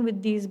aligning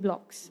with these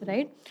blocks,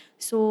 right?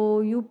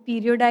 So you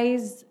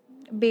periodize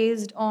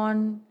based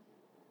on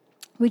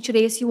which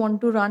race you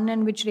want to run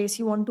and which race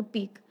you want to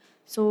peak.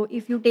 So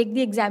if you take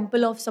the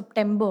example of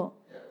September,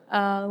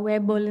 where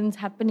Berlin's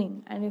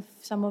happening, and if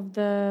some of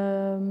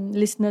the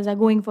listeners are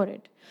going for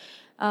it,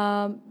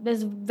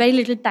 there's very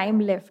little time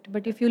left.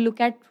 But if you look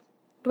at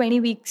 20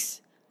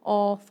 weeks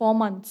or 4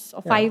 months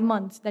or 5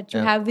 months that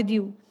you have with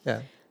you,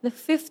 the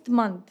fifth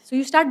month, so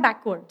you start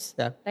backwards,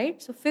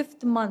 right? So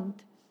fifth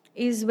month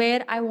is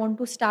where I want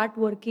to start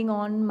working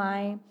on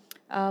my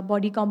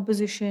body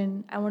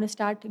composition. I want to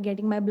start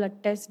getting my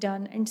blood test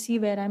done and see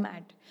where I'm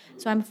at.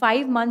 So I'm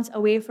 5 months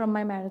away from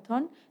my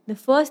marathon. The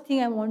first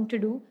thing I want to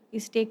do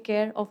is take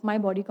care of my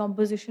body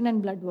composition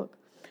and blood work.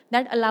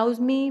 That allows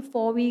me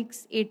 4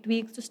 weeks, 8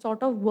 weeks to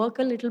sort of work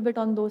a little bit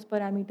on those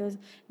parameters,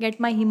 get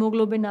my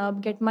hemoglobin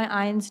up, get my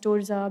iron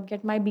stores up,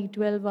 get my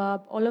B12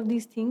 up, all of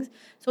these things,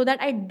 so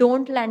that I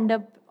don't land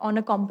up on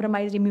a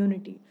compromised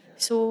immunity.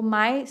 So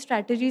my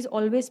strategy is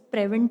always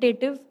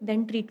preventative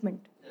than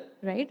treatment,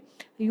 right?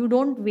 You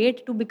don't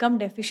wait to become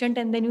deficient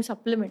and then you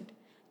supplement.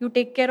 You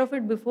take care of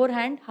it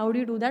beforehand. How do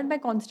you do that? By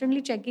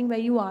constantly checking where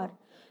you are.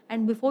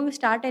 And before you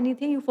start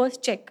anything, you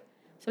first check.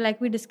 So,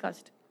 like we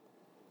discussed,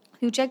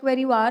 you check where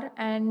you are,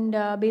 and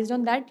based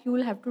on that you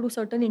will have to do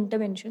certain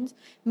interventions.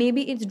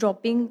 Maybe it's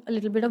dropping a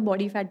little bit of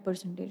body fat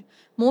percentage.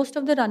 Most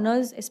of the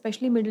runners,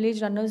 especially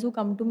middle-aged runners who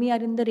come to me,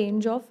 are in the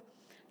range of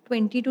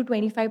 20 to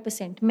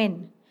 25%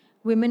 men.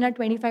 Women are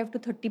 25 to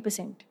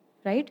 30%,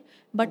 right?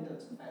 But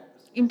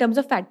in terms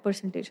of fat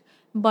percentage,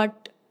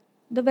 but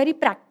the very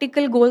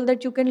practical goal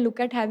that you can look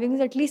at having is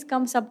at least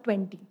come sub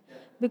 20,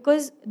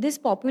 because this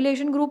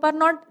population group are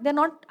not, they're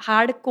not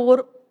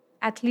hardcore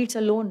athletes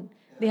alone.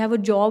 They have a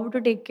job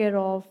to take care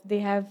of, they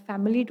have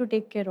family to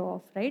take care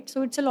of, right?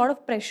 So it's a lot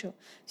of pressure.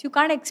 So you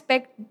can't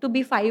expect to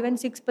be 5 and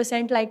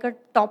 6% like a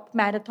top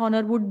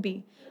marathoner would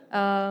be.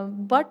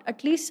 But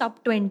at least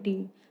sub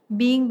 20,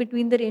 being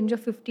between the range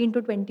of 15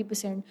 to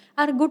 20%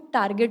 are good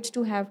targets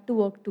to have to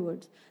work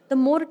towards. The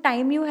more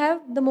time you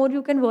have, the more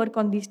you can work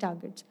on these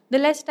targets. The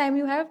less time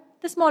you have,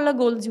 the smaller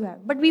goals you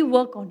have. But we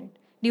work on it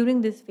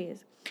during this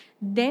phase.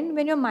 Then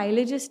when your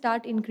mileages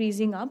start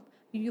increasing up,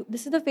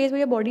 this is the phase where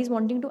your body is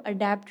wanting to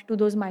adapt to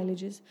those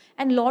mileages.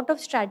 And lot of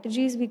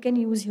strategies we can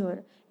use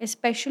here,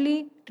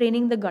 especially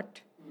training the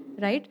gut,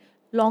 right?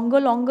 Longer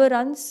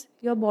runs,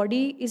 your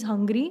body is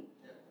hungry,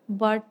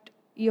 but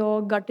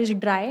your gut is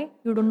dry,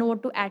 you don't know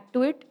what to add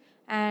to it,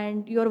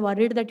 and you're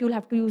worried that you'll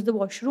have to use the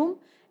washroom,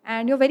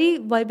 and you're very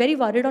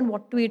worried on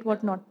what to eat,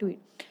 what not to eat.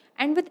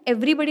 And with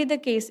everybody the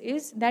case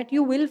is that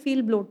you will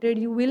feel bloated,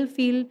 you will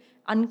feel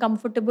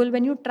uncomfortable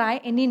when you try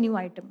any new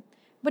item.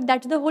 But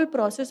that's the whole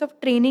process of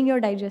training your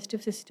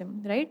digestive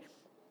system, right?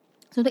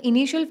 So the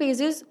initial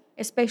phases,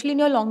 especially in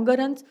your longer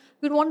runs,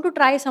 you'd want to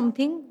try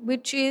something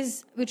which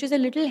is a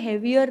little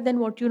heavier than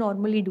what you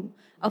normally do.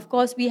 Of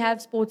course, we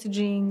have sports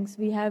drinks,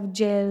 we have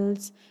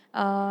gels.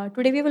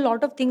 Today we have a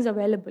lot of things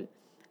available.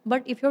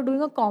 But if you're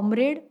doing a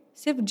comrade,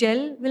 sif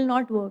gel will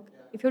not work.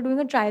 If you're doing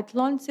a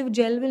triathlon, sif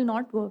gel will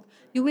not work.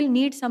 You will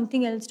need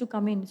something else to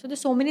come in. So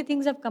there's so many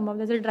things have come up.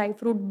 There's a dry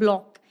fruit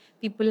block.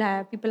 People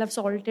have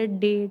salted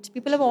dates.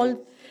 People have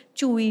all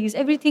chewies.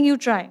 Everything you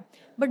try.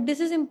 But this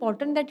is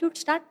important that you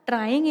start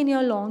trying in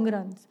your long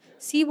runs.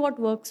 See what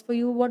works for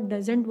you, what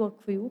doesn't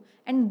work for you,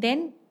 and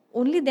then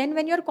only then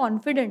when you're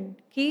confident,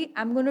 ki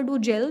I'm going to do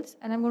gels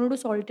and I'm going to do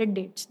salted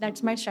dates.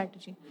 That's my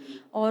strategy.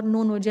 Or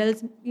no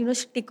gels,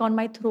 stick on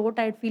my throat.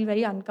 I'd feel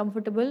very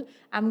uncomfortable.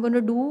 I'm going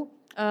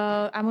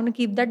to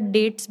keep that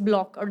dates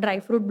block or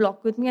dry fruit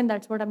block with me, and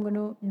that's what I'm going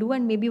to do.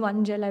 And maybe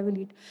one gel I will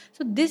eat.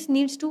 So this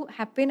needs to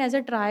happen as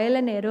a trial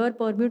and error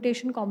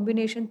permutation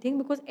combination thing,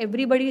 because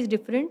everybody is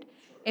different,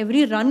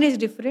 every run is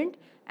different,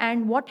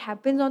 and what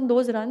happens on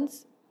those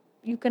runs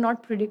you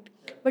cannot predict.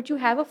 But you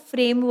have a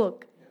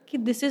framework. Ki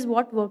this is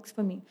what works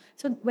for me.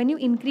 So when you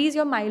increase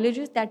your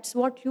mileages, that's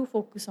what you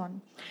focus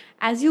on.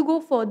 As you go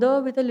further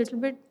with a little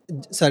bit,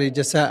 Sorry,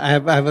 just I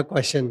have a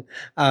question.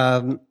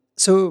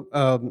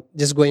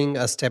 Just going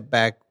a step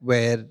back,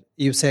 where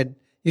you said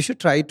you should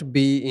try to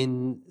be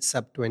in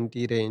sub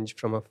 20 range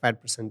from a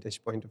fat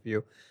percentage point of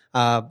view.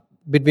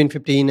 Between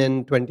 15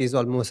 and 20 is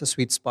almost a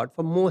sweet spot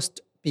for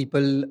most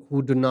people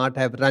who do not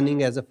have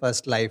running as a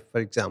first life, for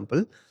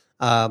example.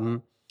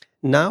 Um,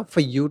 Now, for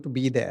you to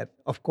be there,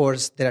 of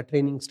course, there are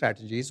training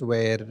strategies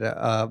where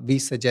we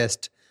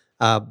suggest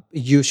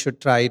you should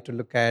try to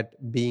look at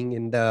being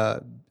in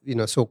the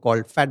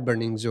so-called fat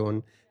burning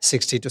zone,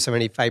 60 to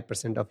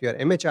 75% of your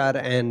MHR,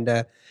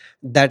 and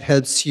that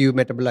helps you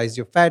metabolize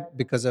your fat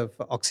because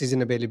of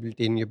oxygen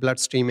availability in your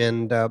bloodstream,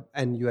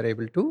 and you are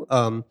able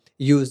to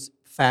use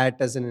fat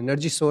as an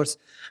energy source.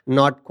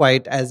 Not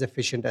quite as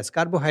efficient as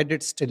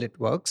carbohydrates, still it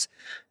works.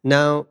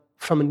 Now,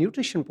 from a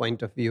nutrition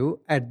point of view,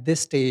 at this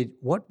stage,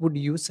 what would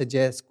you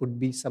suggest could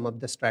be some of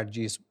the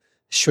strategies?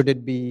 Should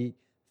it be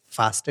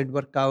fasted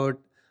workout?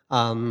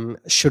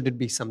 Should it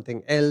be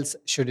something else?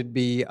 Should it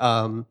be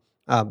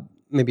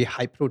maybe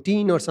high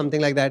protein or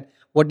something like that?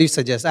 What do you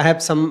suggest? I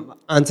have some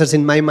answers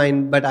in my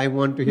mind, but I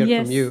want to hear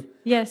from yes, you.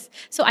 yes.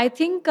 So I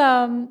think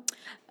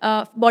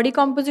body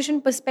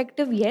composition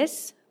perspective,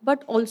 yes,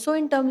 but also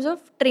in terms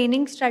of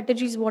training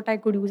strategies, what I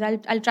could use.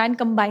 I'll try and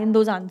combine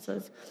those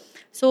answers.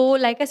 So,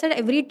 like I said,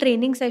 every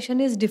training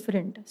session is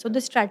different. So the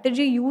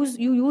strategy you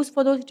use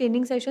for those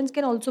training sessions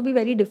can also be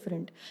very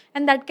different,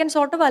 and that can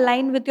sort of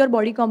align with your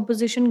body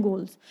composition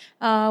goals.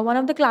 One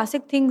of the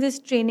classic things is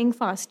training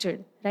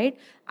fasted, right?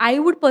 I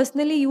would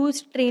personally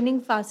use training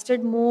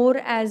fasted more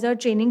as a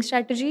training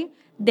strategy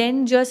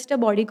than just a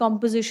body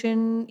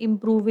composition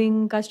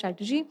improving ka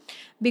strategy,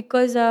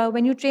 because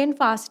when you train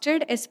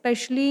fasted,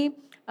 especially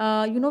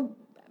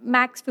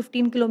max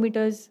 15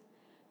 kilometers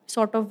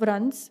sort of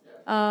runs,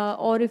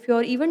 or if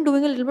you're even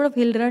doing a little bit of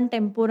hill run,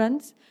 tempo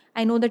runs,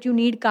 I know that you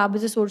need carb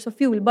as a source of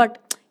fuel.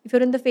 But if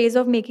you're in the phase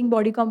of making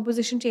body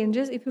composition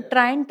changes, if you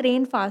try and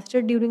train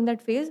fasted during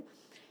that phase,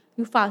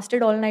 you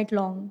fasted all night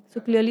long.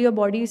 So clearly your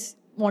body is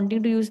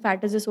wanting to use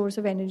fat as a source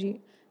of energy.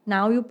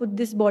 Now you put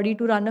this body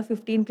to run a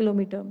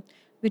 15-kilometer,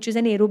 which is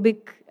an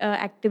aerobic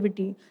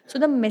activity. So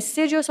the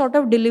message you're sort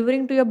of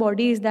delivering to your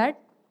body is that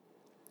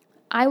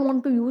I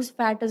want to use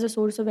fat as a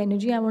source of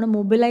energy. I want to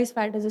mobilize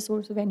fat as a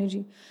source of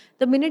energy.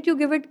 The minute you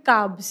give it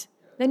carbs,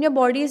 then your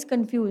body is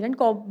confused, and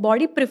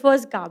body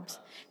prefers carbs.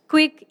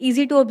 quick,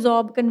 easy to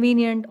absorb,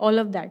 convenient, all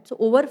of that. So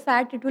over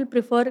fat, it will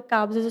prefer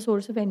carbs as a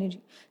source of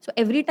energy. So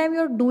every time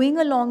you're doing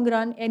a long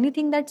run,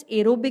 anything that's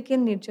aerobic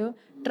in nature,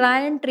 try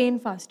and train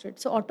fasted.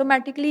 So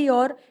automatically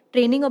your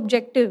training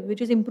objective,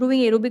 which is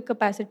improving aerobic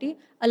capacity,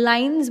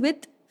 aligns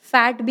with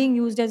fat being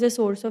used as a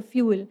source of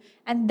fuel.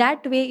 And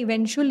that way,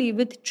 eventually,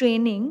 with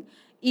training,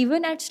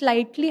 even at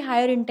slightly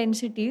higher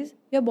intensities,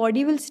 your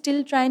body will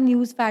still try and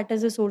use fat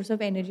as a source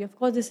of energy. Of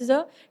course, this is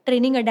a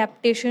training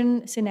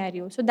adaptation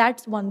scenario. So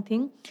that's one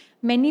thing.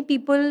 Many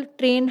people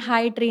train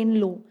high, train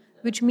low,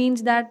 which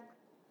means that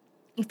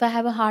if I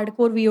have a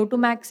hardcore VO2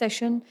 max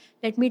session,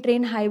 let me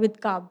train high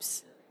with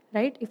carbs,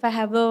 right? If I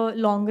have a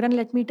long run,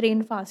 let me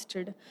train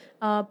fasted.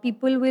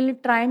 People will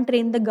try and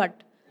train the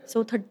gut.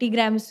 So 30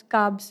 grams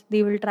carbs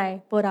they will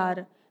try per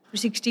hour. For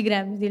 60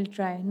 grams they'll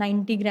try.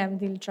 90 grams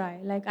they'll try.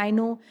 Like I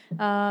know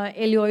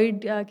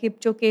Eliud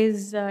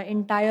Kipchoge's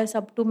entire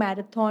sub-2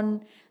 marathon,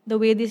 the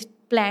way they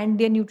planned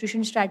their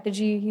nutrition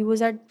strategy, he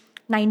was at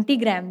 90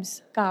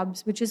 grams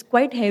carbs, which is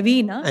quite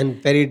heavy, na?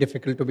 And very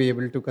difficult to be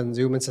able to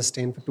consume and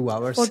sustain for 2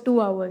 hours. For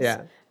 2 hours.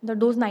 Yeah.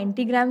 Those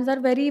 90 grams are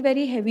very,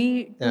 very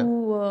heavy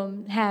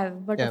to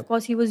have. But of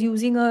course, he was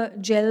using a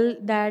gel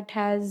that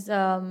has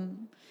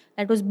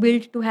that was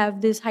built to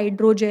have this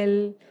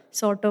hydrogel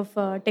sort of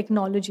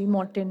technology,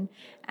 Morton,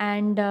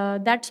 and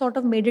that sort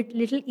of made it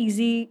little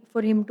easy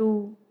for him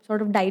to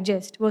sort of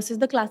digest versus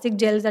the classic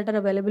gels that are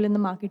available in the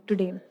market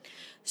today.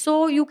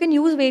 So you can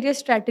use various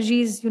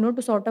strategies,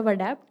 to sort of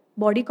adapt.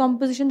 Body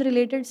composition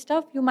related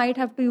stuff, you might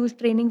have to use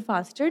training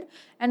fasted.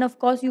 And of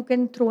course, you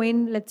can throw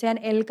in, let's say, an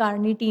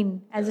L-carnitine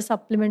as a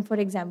supplement, for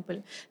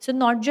example. So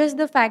not just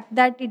the fact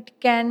that it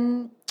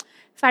can,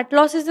 fat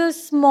loss is a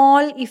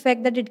small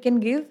effect that it can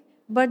give,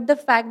 but the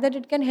fact that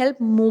it can help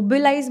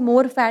mobilize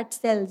more fat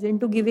cells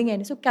into giving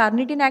energy. So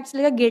carnitine acts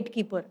like a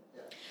gatekeeper.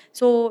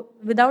 So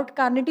without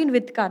carnitine,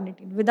 with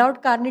carnitine.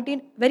 Without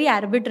carnitine, very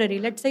arbitrary.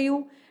 Let's say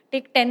you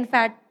take 10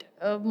 fat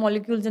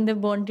molecules and they've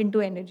burnt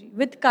into energy.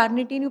 With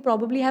carnitine, you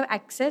probably have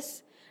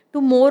access to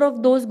more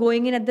of those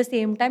going in at the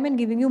same time and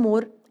giving you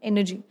more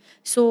energy.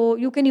 So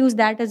you can use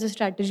that as a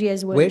strategy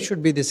as well. Where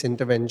should be this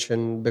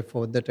intervention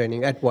before the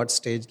training? At what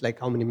stage?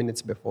 Like how many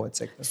minutes before,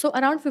 etc.? So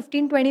around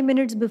 15-20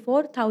 minutes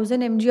before,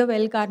 1000 mg of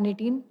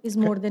L-carnitine is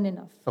more than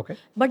enough. Okay.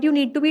 But you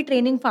need to be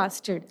training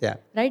fasted. Yeah.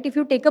 Right? If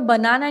you take a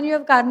banana and you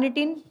have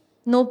carnitine,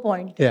 no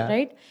point. Yeah.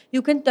 Right?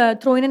 You can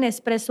throw in an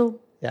espresso.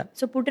 Yeah.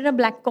 So put in a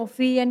black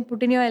coffee and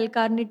put in your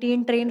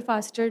L-carnitine, train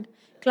fasted.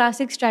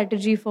 Classic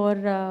strategy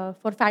for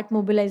fat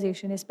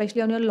mobilization,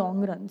 especially on your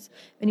long runs.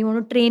 When you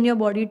want to train your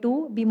body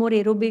to be more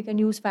aerobic and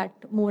use fat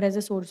more as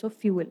a source of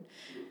fuel.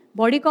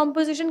 Body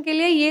composition के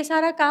लिए ये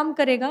सारा काम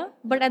करेगा,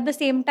 but at the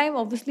same time,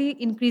 obviously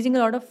increasing a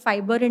lot of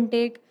fiber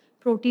intake,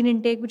 protein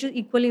intake, which is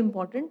equally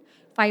important.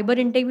 Fiber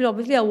intake we'll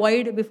obviously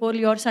avoid before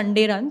your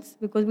Sunday runs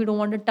because we don't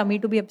want the tummy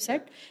to be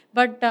upset.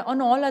 But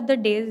on all other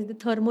days, the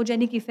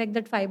thermogenic effect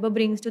that fiber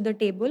brings to the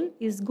table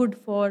is good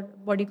for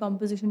body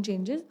composition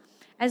changes,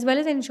 as well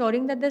as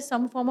ensuring that there's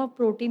some form of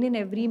protein in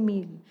every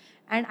meal.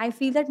 And I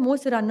feel that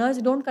most runners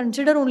don't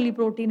consider only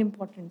protein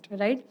important,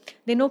 right?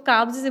 They know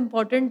carbs is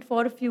important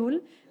for fuel,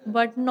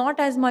 but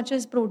not as much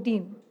as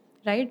protein,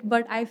 right?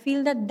 But I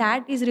feel that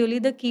that is really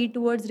the key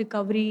towards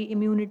recovery,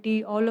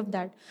 immunity, all of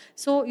that.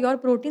 So your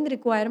protein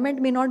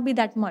requirement may not be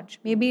that much.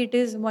 Maybe it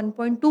is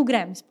 1.2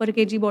 grams per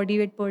kg body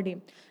weight per day.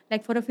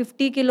 Like for a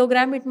 50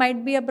 kilogram, it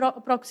might be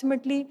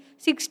approximately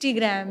 60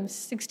 grams,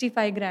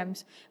 65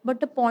 grams. But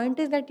the point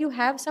is that you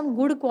have some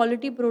good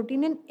quality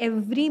protein in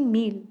every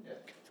meal.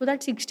 So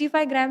that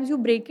 65 grams, you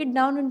break it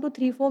down into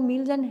 3-4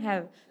 meals and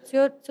have.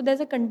 So there's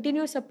a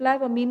continuous supply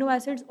of amino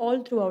acids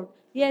all throughout.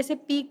 ये ऐसे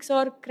peaks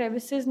or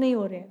crevices नहीं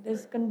हो रहे हैं.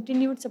 There's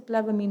continued supply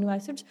of amino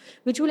acids,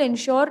 which will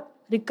ensure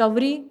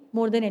recovery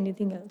more than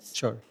anything else.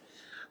 Sure.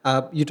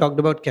 You talked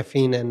about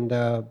caffeine, and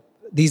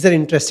these are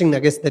interesting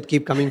nuggets that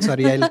keep coming.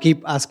 Sorry, I'll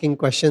keep asking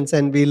questions,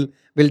 and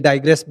we'll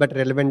digress, but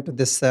relevant to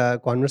this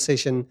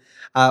conversation.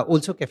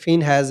 Also,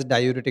 caffeine has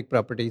diuretic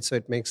properties, so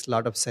it makes a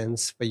lot of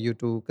sense for you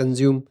to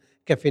consume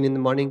caffeine in the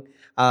morning.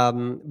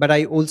 But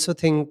I also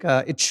think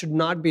it should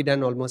not be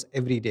done almost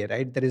every day,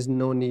 right? There is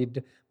no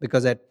need,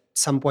 because at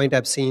some point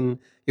I've seen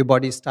your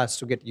body starts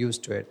to get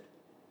used to it.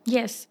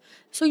 Yes.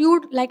 So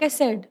like I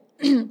said,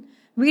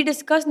 we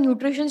discussed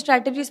nutrition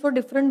strategies for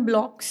different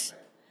blocks,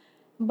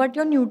 but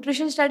your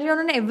nutrition strategy on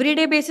an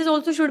everyday basis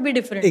also should be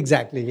different.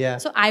 Exactly, yeah.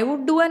 So I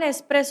would do an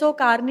espresso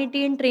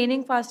carnitine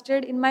training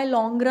fasted in my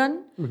long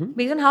run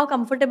based on how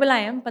comfortable I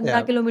am,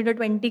 15 kilometer,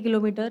 20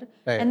 kilometer.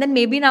 Right. And then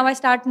maybe now I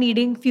start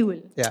needing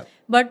fuel. Yeah.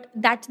 But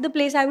that's the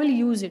place I will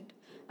use it.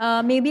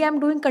 Maybe I'm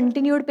doing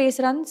continued pace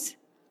runs.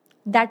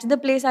 That's the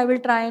place I will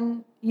try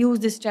and use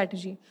this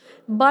strategy.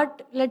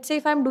 But let's say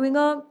if I'm doing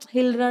a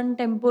hill run,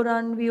 tempo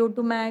run,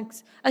 VO2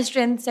 max, a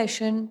strength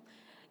session,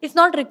 it's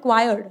not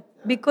required,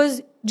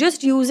 because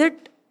just use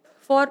it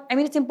for,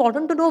 it's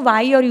important to know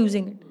why you're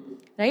using it,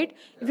 right?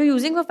 If you're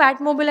using for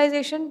fat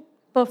mobilization,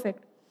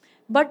 perfect.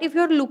 But if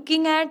you're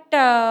looking at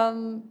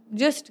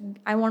just,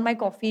 I want my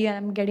coffee,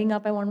 I'm getting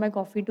up, I want my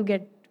coffee to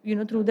get,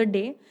 through the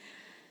day,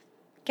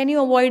 can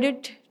you avoid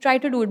it try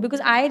to do it,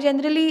 because I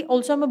generally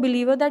also am a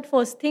believer that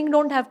first thing,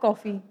 don't have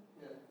coffee.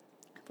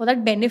 For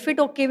that benefit,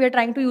 okay, we are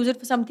trying to use it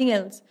for something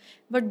else.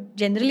 But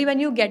generally, when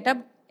you get up,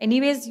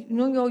 anyways,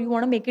 you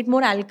want to make it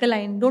more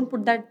alkaline. Don't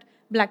put that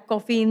black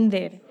coffee in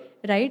there,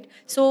 right?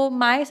 So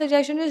my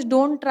suggestion is,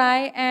 don't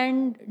try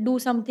and do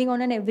something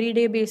on an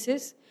everyday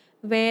basis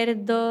where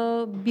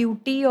the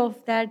beauty of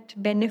that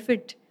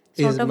benefit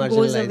Is sort of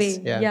goes away.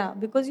 marginalized, yeah. Yeah,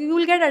 because you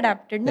will get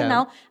adapted. Yeah.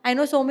 Now I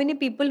know so many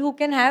people who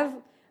can have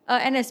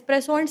an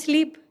espresso and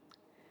sleep.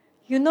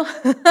 You know.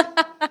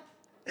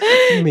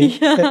 Me.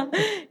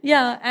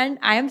 Yeah, and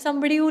I am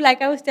somebody who,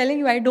 like I was telling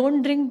you, I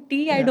don't drink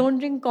tea, I don't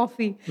drink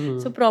coffee.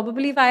 So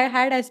probably if I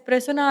had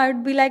espresso now, I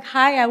would be like,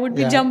 hi, I would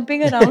be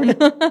jumping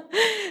around.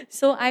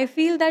 So I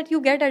feel that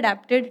you get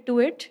adapted to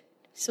it,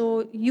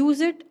 so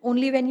use it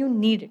only when you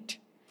need it.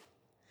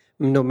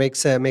 No,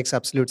 makes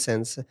absolute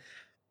sense.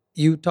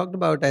 You talked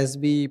about as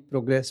we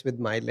progress with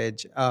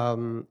mileage,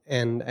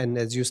 and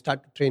as you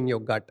start to train your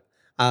gut.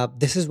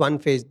 This is one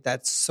phase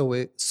that's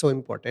so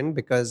important,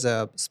 because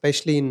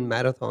especially in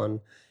marathon,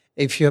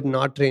 if you have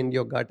not trained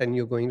your gut and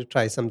you're going to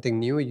try something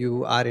new,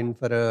 you are in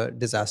for a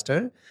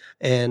disaster.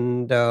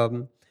 And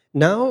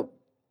now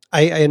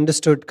I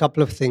understood a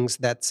couple of things.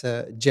 That's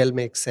gel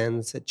makes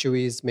sense,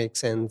 chewies make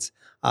sense.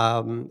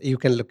 You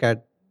can look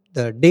at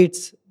the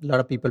dates. A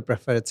lot of people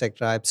prefer,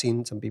 etc. I've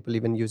seen some people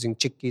even using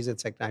chickpeas,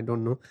 etc. I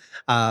don't know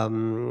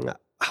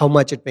how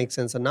much it makes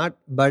sense or not.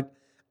 But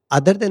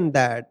other than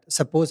that,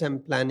 suppose I'm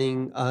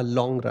planning a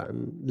long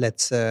run.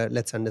 Let's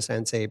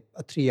understand, say,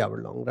 a 3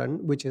 hour long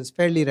run, which is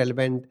fairly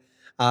relevant.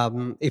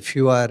 If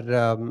you're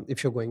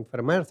going for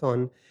a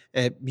marathon,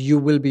 you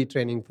will be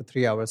training for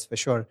 3 hours for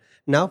sure.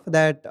 Now, for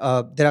that,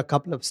 there are a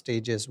couple of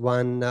stages.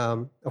 One,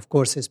 of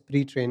course, is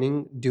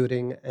pre-training,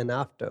 during, and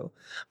after.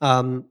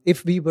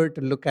 If we were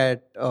to look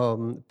at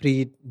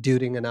pre,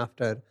 during, and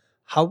after,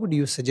 how would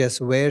you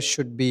suggest where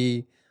should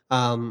be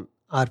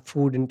our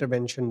food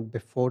intervention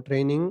before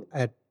training?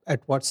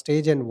 At what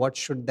stage, and what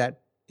should that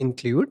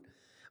include?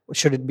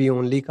 Should it be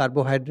only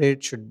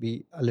carbohydrate? Should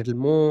be a little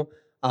more?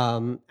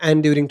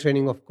 And during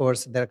training, of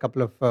course, there are a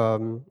couple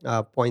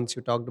of points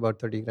you talked about: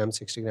 30 grams,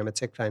 60 grams,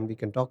 etc. And we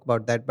can talk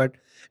about that. But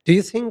do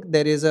you think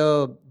there is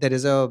a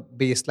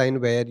baseline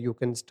where you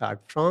can start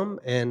from?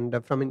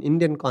 And from an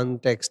Indian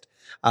context,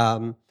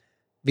 um,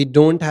 we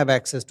don't have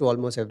access to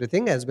almost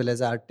everything, as well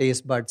as our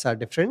taste buds are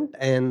different,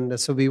 and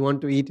so we want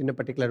to eat in a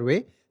particular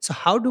way. So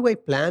how do I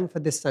plan for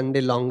this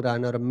Sunday long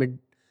run, or a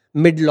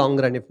mid long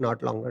run, if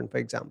not long run, for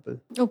example?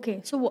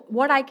 Okay, so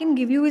what I can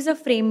give you is a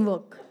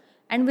framework,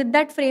 and with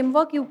that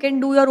framework, you can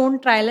do your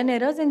own trial and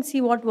errors and see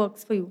what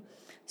works for you.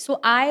 So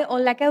or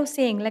like I was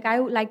saying, like I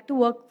like to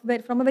work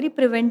from a very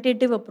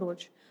preventative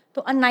approach.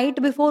 So a night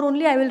before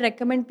only, I will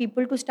recommend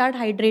people to start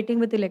hydrating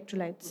with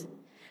electrolytes.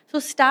 So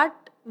start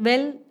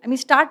well,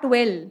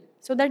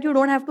 so that you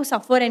don't have to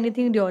suffer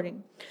anything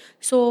during.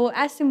 So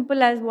as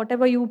simple as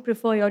whatever you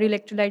prefer your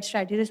electrolyte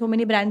strategy. There's so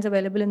many brands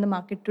available in the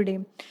market today.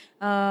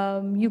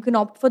 You can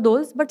opt for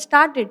those, but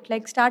start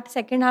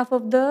second half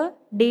of the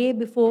day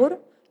before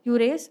you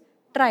race.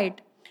 Try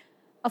it.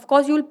 Of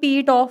course, you'll pee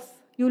it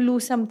off, you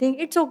lose something,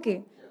 it's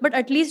okay. But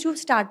at least you've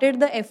started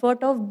the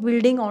effort of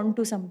building on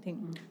to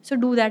something. So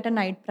do that a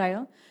night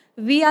prior.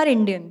 We are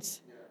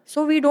Indians.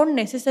 So we don't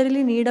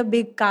necessarily need a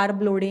big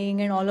carb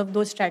loading and all of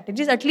those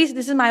strategies. At least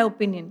this is my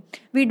opinion.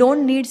 We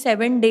don't need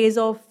 7 days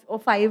or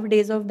 5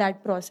 days of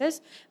that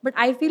process. But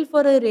I feel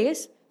for a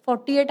race,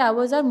 48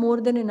 hours are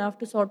more than enough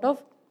to sort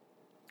of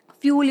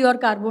fuel your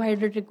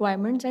carbohydrate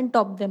requirements and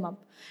top them up.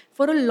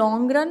 For a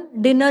long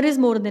run, dinner is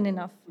more than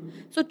enough.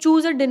 So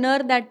choose a dinner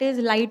that is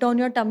light on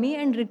your tummy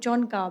and rich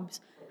on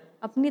carbs.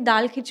 Apni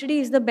dal khichdi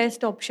is the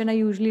best option, I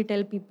usually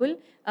tell people.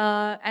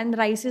 And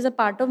rice is a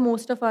part of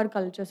most of our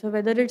culture. So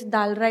whether it's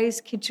dal rice,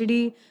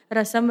 khichdi,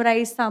 rasam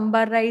rice,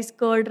 sambar rice,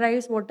 curd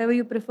rice, whatever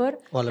you prefer,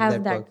 All of have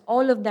that that. works.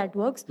 All of that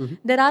works.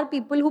 There are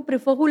people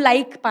who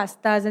like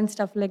pastas and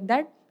stuff like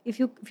that. If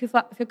you're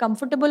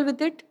comfortable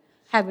with it,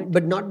 have it.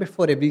 But not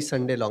before every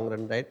Sunday long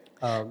run, right?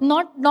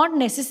 Not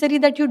necessary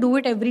that you do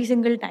it every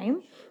single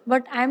time,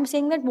 but I'm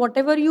saying that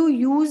whatever you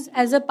use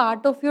as a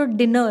part of your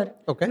dinner,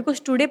 Okay.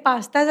 because today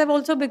pastas have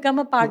also become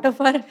a part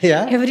of our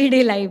Yeah.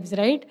 everyday lives,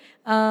 right?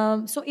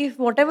 So if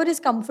whatever is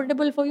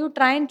comfortable for you,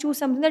 try and choose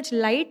something that's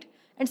light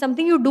and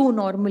something you do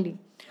normally.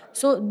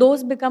 So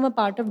those become a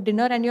part of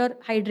dinner and your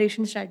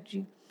hydration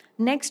strategy.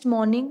 Next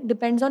morning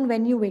depends on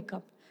when you wake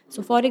up.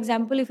 So for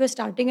example, if you're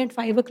starting at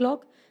 5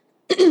 o'clock,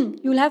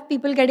 you'll have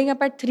people getting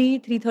up at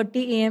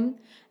 3:30 a.m.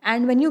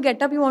 And when you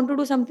get up, you want to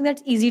do something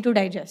that's easy to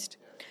digest.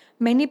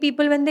 Many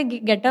people, when they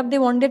get up, they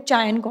want their chai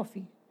and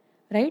coffee,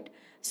 right?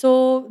 So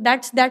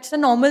that's a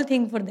normal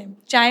thing for them.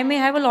 Chai may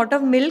have a lot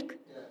of milk,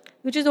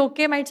 which is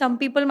okay. Some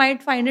people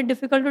might find it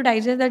difficult to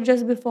digest that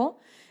just before,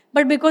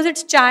 but because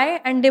it's chai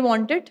and they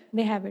want it,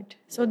 they have it.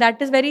 So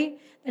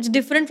that's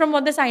different from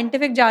what the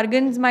scientific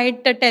jargons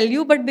might tell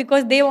you. But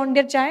because they want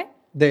their chai,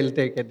 They'll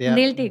take it. Yeah.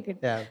 they'll take it.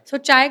 Yeah. So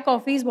chai,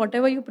 coffee is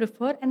whatever you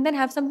prefer, and then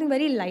have something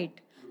very light.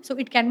 So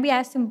it can be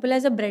as simple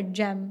as a bread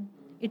jam.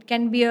 It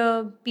can be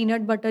a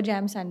peanut butter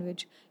jam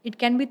sandwich. It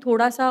can be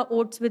thoda sa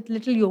oats with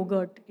little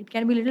yogurt. It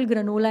can be little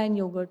granola and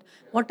yogurt.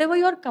 Whatever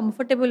you're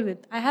comfortable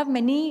with. I have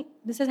many,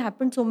 this has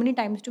happened so many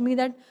times to me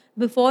that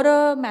before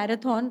a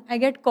marathon, I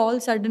get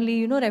calls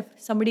suddenly,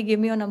 somebody gave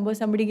me your number,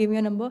 somebody gave me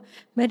your number.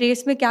 मैं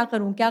race में क्या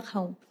करूँ, क्या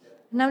खाऊँ?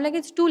 And I'm like,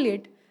 it's too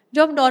late.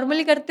 जो आप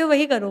normally करते हो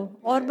वही करो.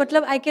 और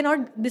मतलब I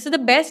cannot, this is the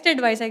best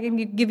advice I can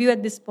give you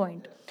at this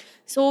point.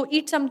 So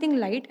eat something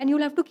light, and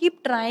you'll have to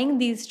keep trying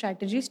these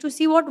strategies to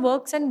see what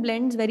works and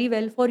blends very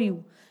well for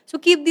you. So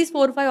keep these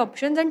 4 or 5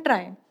 options and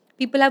try.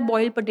 People have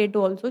boiled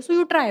potato also, so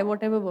you try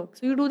whatever works.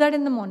 So you do that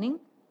in the morning.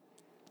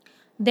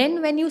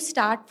 Then when you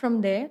start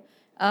from there,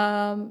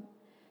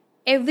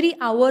 every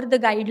hour the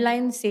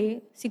guidelines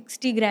say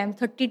 60 grams,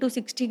 30 to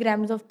 60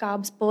 grams of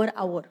carbs per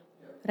hour,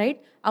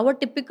 right? Our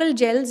typical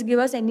gels give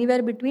us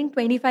anywhere between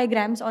 25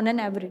 grams on an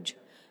average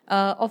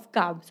of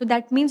carb. So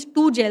that means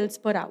 2 gels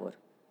per hour,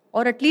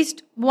 or at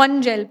least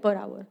 1 gel per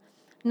hour.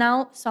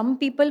 Now, some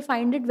people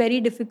find it very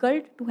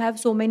difficult to have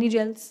so many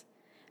gels,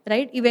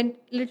 right? Even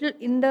little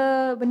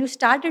when you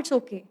start, it's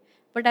okay.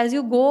 But as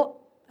you go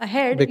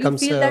ahead,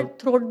 Becomes you feel that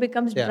throat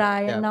becomes yeah,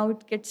 dry, yeah. and now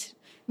it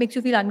makes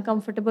you feel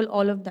uncomfortable,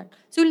 all of that.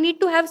 So you'll need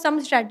to have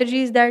some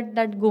strategies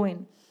that go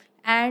in.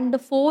 And the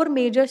 4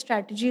 major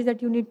strategies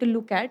that you need to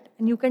look at,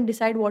 and you can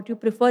decide what you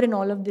prefer in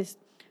all of this.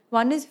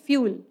 One is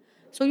fuel.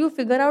 So you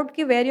figure out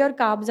where your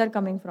carbs are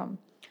coming from.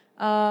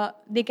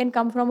 They can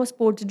come from a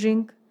sports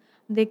drink.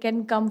 They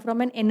can come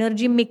from an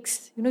energy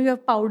mix. You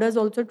have powders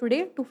also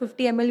today.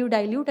 250 ml you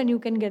dilute and you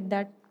can get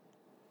that.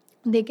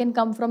 They can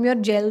come from your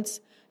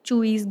gels,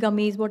 chewies,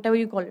 gummies, whatever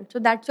you call it. So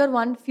that's your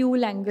one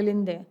fuel angle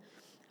in there.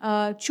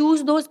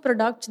 Choose those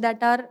products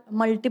that have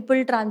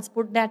multiple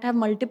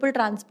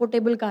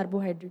transportable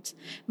carbohydrates.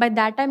 By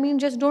that I mean,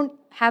 just don't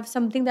have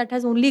something that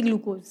has only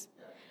glucose.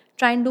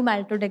 Try and do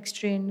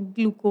maltodextrin,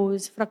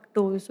 glucose,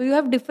 fructose. So you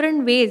have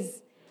different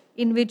ways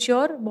in which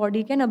your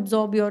body can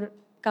absorb your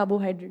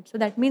carbohydrates. So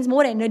that means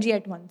more energy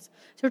at once.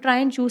 So try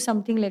and choose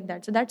something like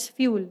that. So that's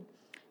fuel.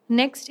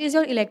 Next is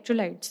your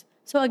electrolytes.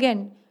 So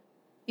again,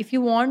 if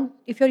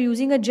you're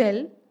using a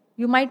gel,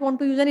 you might want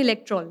to use an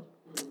electrol,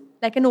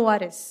 like an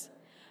ORS.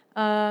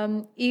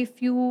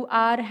 If you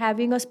are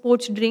having a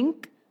sports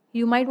drink,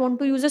 you might want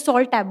to use a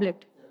salt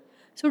tablet.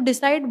 So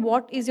decide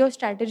what is your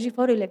strategy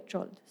for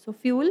electrolytes. So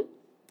fuel,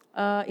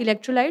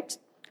 electrolytes,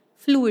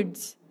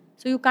 fluids.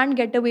 So you can't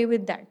get away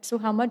with that. So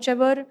how much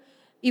ever,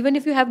 even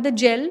if you have the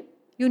gel,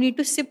 you need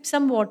to sip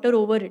some water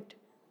over it,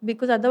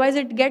 because otherwise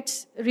it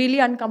gets really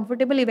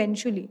uncomfortable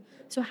eventually.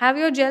 So have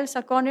your gel,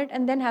 suck on it,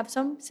 and then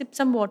sip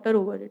some water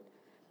over it.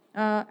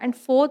 And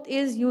fourth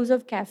is use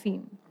of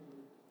caffeine.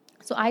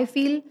 So I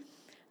feel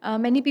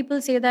many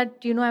people say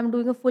that, I'm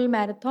doing a full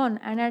marathon,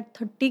 and at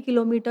 30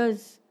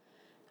 kilometers,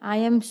 I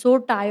am so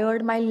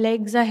tired, my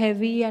legs are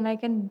heavy, and I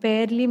can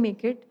barely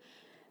make it.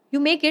 You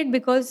make it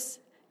because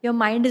your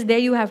mind is there,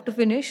 you have to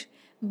finish.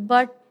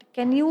 But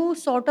can you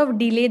sort of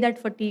delay that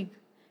fatigue?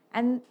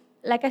 And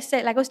like I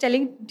said, like I was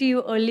telling to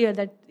you earlier,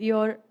 that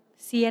your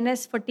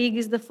CNS fatigue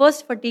is the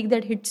first fatigue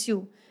that hits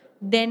you,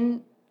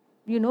 then,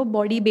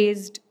 body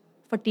based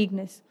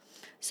fatigueness.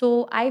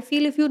 So I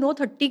feel if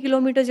 30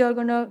 kilometers you're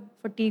going to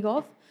fatigue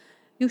off,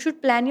 you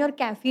should plan your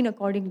caffeine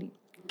accordingly.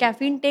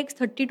 Caffeine takes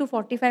 30 to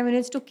 45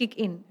 minutes to kick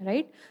in,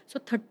 right? So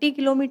 30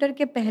 kilometer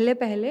ke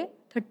pehle,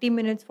 30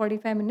 minutes,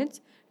 45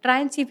 minutes, try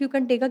and see if you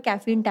can take a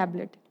caffeine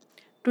tablet.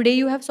 Today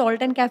you have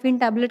salt and caffeine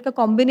tablet ka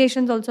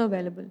combinations also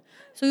available.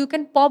 So you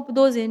can pop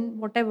those in,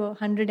 whatever,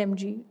 100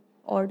 mg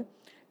odd.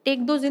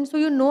 Take those in,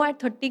 so at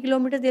 30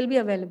 kilometers they'll be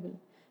available.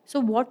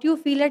 So what you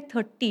feel at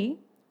 30,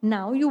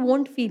 now you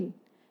won't feel.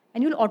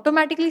 And you'll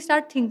automatically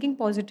start thinking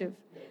positive,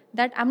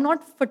 that I'm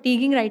not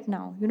fatiguing right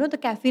now. The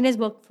caffeine has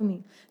worked for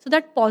me. So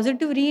that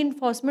positive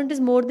reinforcement is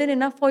more than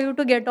enough for you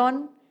to get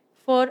on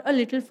for a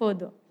little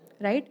further,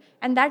 right?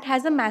 And that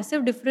has a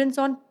massive difference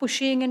on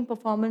pushing and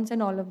performance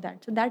and all of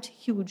that. So that's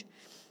huge.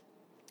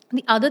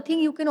 The other thing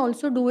you can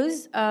also do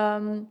is,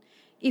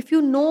 if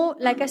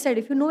like I said,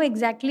 if you know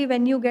exactly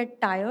when you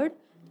get tired,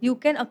 you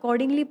can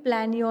accordingly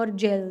plan your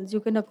gels, you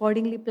can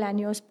accordingly plan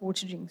your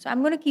sports drinks. So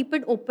I'm going to keep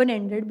it open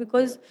ended,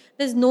 because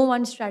there's no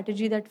one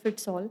strategy that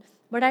fits all.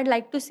 But I'd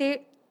like to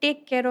say,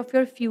 take care of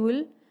your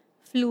fuel,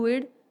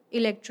 fluid,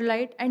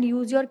 electrolyte, and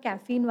use your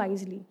caffeine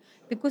wisely.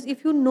 Because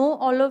if you know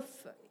all of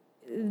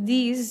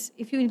these,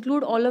 if you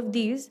include all of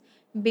these,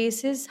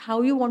 basis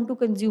how you want to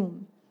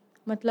consume.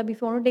 Matlab,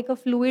 if you want to take a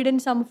fluid in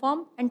some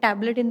form and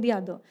tablet in the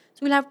other.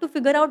 So you'll have to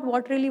figure out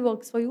what really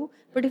works for you.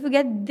 But if you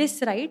get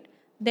this right,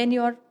 then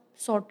you're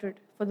sorted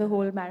for the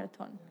whole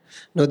marathon.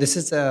 No, this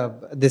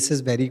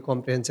is very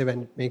comprehensive,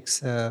 and it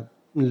makes a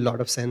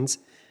lot of sense.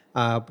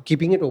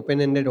 Keeping it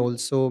open-ended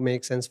also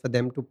makes sense for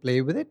them to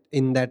play with it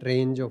in that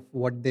range of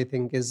what they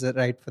think is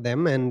right for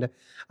them. And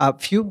a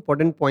few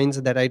important points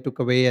that I took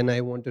away, and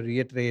I want to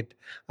reiterate,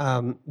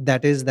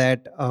 that is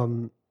that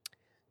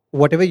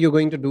whatever you're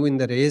going to do in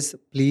the race,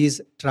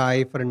 please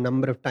try for a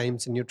number of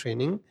times in your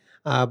training.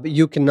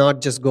 You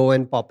cannot just go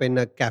and pop in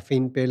a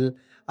caffeine pill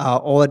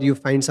or you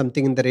find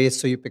something in the race,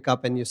 so you pick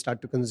up and you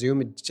start to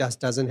consume. It just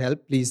doesn't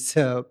help. Please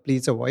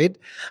avoid.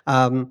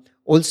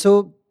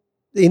 Also,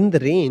 in the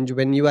range,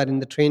 when you are in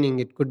the training,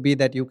 it could be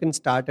that you can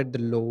start at the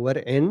lower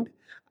end.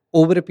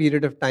 Over a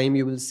period of time,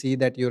 you will see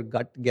that your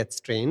gut gets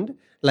trained.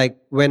 Like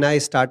when I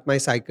start my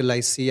cycle,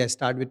 I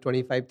start with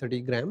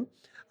 25-30 gram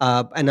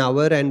an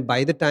hour, and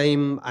by the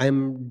time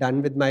I'm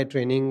done with my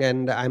training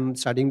and I'm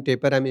starting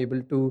taper, I'm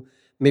able to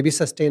maybe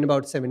sustain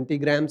about 70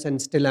 grams,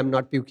 and still I'm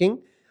not puking.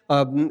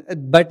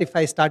 But if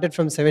I started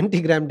from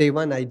 70-gram day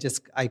one,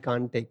 I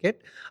can't take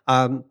it.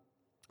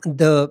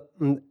 The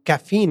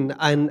caffeine,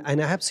 and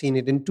I have seen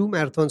it in two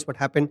marathons. What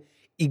happened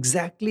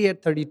exactly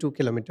at 32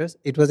 kilometers?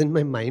 It was in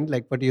my mind,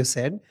 like what you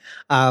said.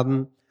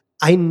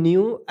 I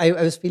knew I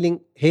was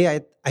feeling,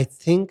 hey, I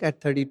think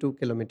at 32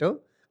 kilometer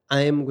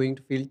I am going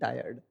to feel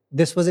tired.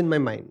 This was in my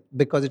mind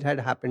because it had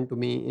happened to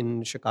me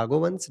in Chicago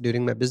once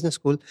during my business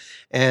school,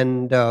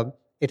 and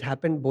it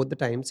happened both the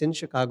times in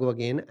Chicago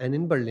again and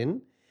in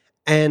Berlin.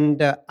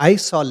 And I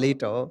saw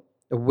later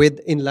with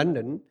in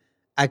London,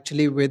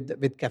 actually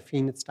with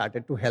caffeine, it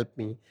started to help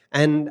me.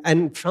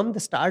 And from the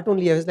start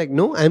only, I was like,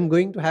 no, I'm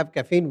going to have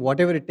caffeine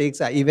whatever it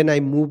takes. I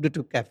moved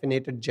to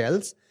caffeinated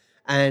gels,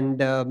 and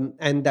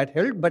that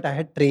helped. But I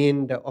had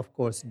trained, of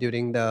course,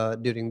 during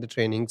the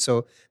training,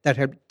 so that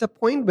helped. The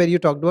point where you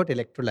talked about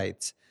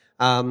electrolytes,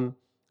 um,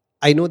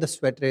 I know the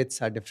sweat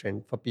rates are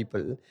different for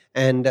people,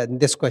 and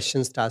this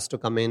question starts to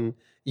come in.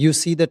 You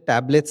see the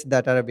tablets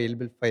that are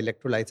available for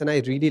electrolytes, and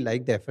I really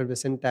like the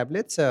effervescent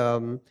tablets,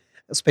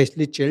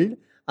 especially chilled.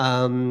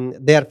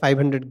 They are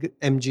 500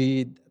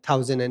 mg,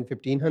 1000 and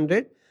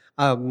 1500.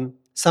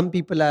 Some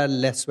people are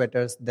less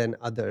sweaters than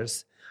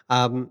others.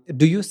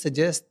 Do you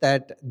suggest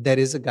that there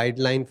is a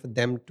guideline for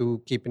them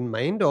to keep in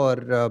mind, or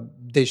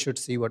they should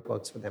see what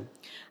works for them?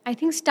 I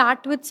think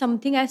start with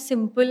something as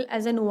simple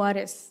as an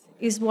ORS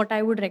is what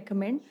I would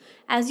recommend.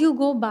 As you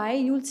go by,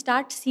 you'll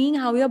start seeing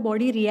how your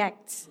body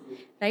reacts,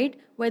 right?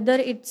 Whether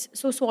it's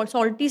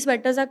salty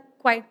sweaters are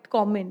quite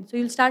common. So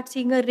you'll start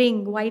seeing a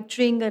white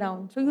ring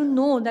around. So you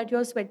know that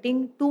you're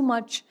sweating too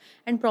much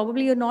and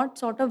probably you're not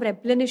sort of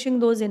replenishing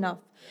those enough.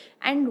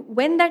 And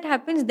when that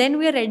happens, then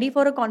we are ready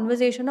for a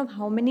conversation of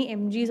how many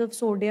mgs of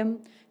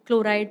sodium,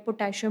 chloride,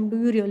 potassium do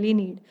you really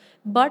need.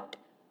 But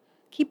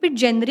keep it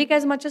generic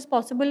as much as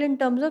possible in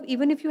terms of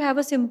even if you have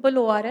a simple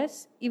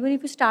ORS, even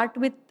if you start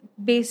with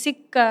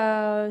basic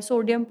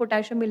sodium,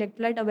 potassium,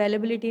 electrolyte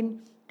availability in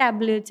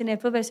tablets, in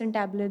effervescent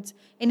tablets,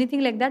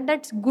 anything like that,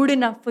 that's good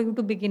enough for you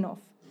to begin off.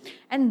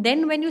 And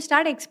then when you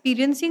start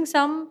experiencing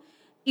some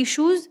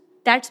issues,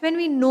 that's when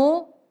we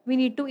know we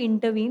need to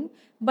intervene,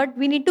 but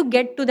we need to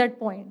get to that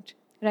point,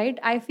 right?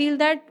 I feel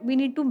that we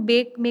need to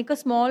make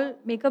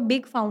a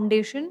big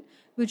foundation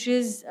which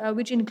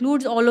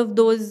includes all of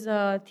those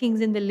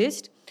things in the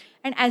list.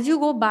 And as you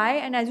go by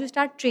and as you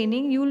start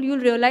training, you'll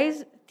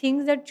realize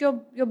things that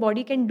your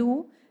body can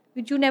do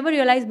which you never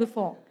realized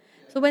before.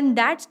 So when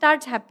that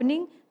starts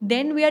happening,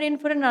 then we are in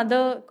for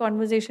another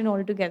conversation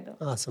altogether.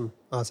 Awesome,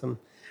 awesome.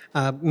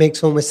 Makes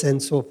so much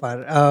sense so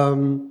far.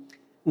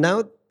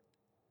 Now,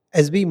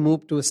 as we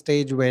move to a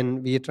stage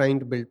when we are trying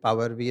to build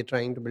power, we are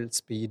trying to build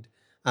speed,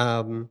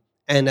 and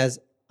as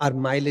our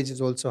mileage is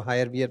also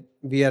higher,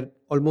 we are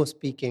almost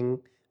peaking,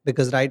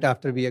 because right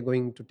after we are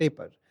going to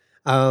taper.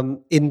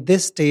 In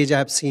this stage,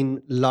 I've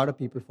seen a lot of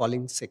people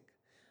falling sick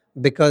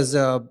because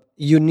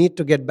you need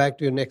to get back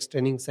to your next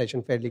training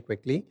session fairly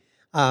quickly.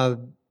 Uh,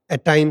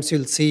 at times,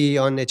 you'll see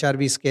on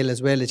HRV scale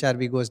as well,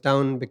 HRV goes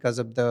down because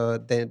of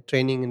the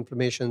training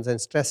inflammations and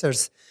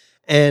stressors,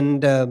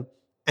 and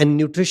and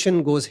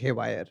nutrition goes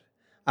haywire.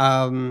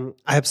 I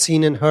have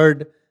seen and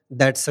heard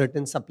that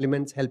certain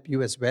supplements help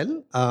you as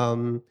well.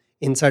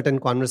 In certain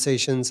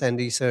conversations and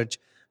research,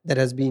 there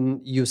has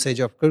been usage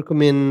of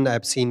curcumin.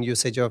 I've seen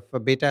usage of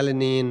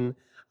beta-alanine.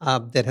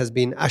 There has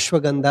been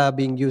ashwagandha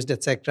being used,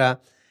 etc.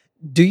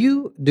 Do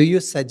you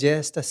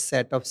suggest a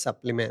set of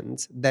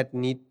supplements that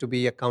need to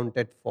be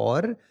accounted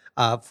for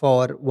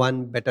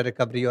one better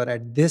recovery or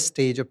at this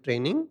stage of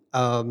training,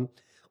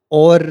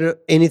 or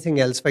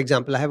anything else? For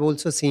example, I have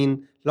also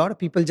seen a lot of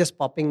people just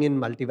popping in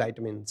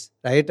multivitamins,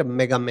 right? A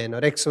Mega Man or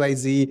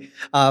XYZ,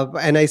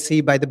 and I see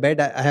by the bed.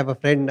 I have a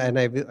friend, and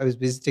I was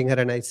visiting her,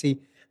 and I see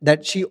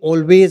that she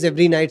always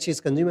every night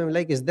she's consuming. I'm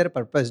like, is there a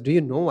purpose? Do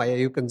you know why are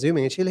you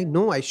consuming? And she's like,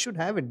 no, I should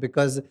have it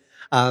because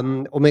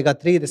omega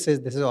 3. This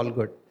is all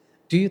good.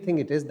 Do you think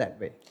it is that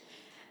way?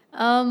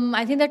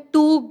 I think there are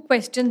two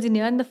questions in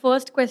here. And the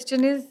first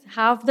question is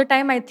half the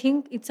time I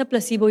think it's a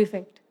placebo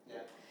effect.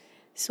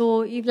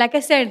 So, if, like I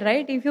said,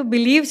 right, if you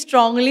believe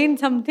strongly in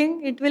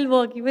something, it will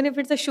work. Even if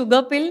it's a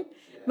sugar pill,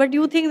 but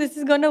you think this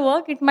is going to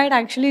work, it might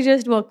actually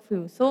just work for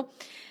you. So,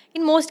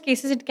 in most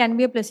cases, it can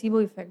be a placebo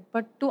effect.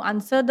 But to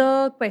answer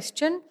the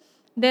question,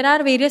 there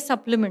are various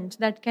supplements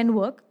that can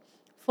work.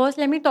 First,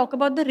 let me talk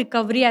about the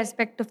recovery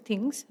aspect of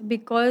things,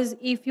 because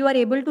if you are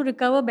able to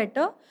recover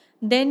better,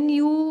 then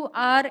you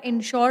are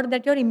ensured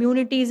that your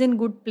immunity is in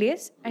good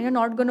place and you're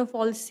not going to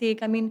fall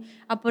sick. I mean,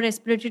 upper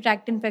respiratory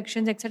tract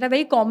infections, etc.,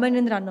 very common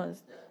in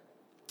runners.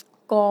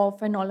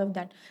 cough and all of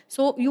that.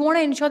 So you want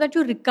to ensure that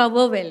you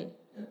recover well.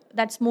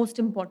 That's most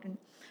important.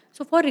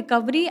 So for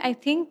recovery, I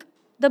think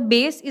the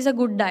base is a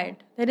good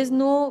diet. There's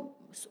no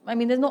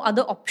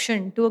other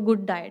option to a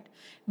good diet.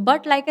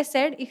 But like I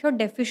said, if you're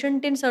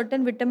deficient in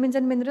certain vitamins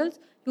and minerals,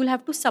 you'll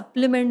have to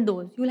supplement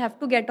those. You'll have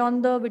to get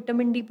on the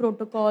vitamin D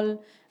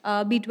protocol,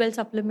 B12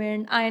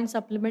 supplement, iron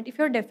supplement, if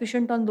you're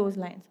deficient on those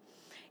lines.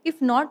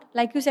 If not,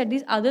 like you said,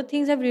 these other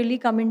things have really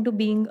come into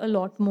being a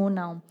lot more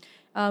now.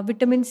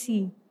 Vitamin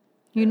C,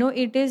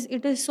 it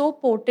is so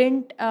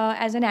potent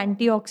as an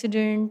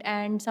antioxidant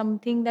and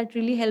something that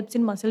really helps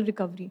in muscle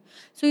recovery.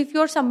 So if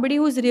you're somebody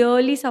who's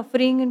really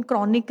suffering and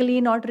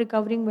chronically not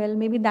recovering well,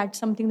 maybe that's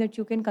something that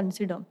you can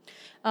consider.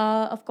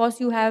 Of course,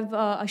 you have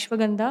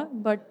ashwagandha,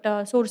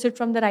 but source it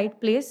from the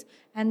right place,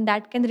 and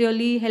that can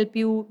really help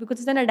you because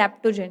it's an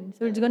adaptogen.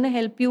 So it's going to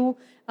help you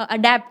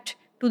adapt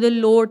to the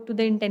load, to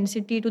the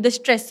intensity, to the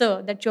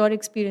stressor that you're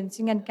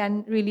experiencing, and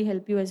can really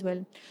help you as well.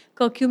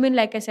 Curcumin,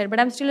 like I said, but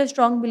I'm still a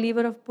strong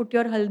believer of put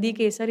your haldi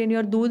kesar in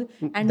your doodh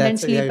and then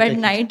That's sleep yeah, at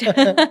night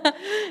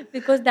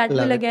because that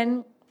Love will it.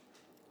 again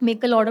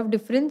make a lot of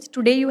difference.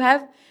 Today you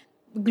have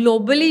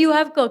globally you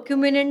have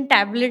curcumin in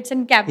tablets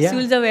and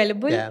capsules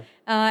available, Yeah.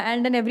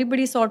 and then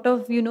everybody sort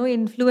of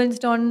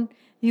influenced on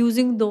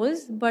using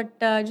those. But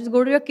just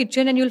go to your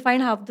kitchen and you'll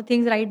find half the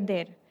things right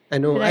there, I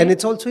know, and right?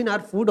 it's also in our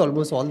food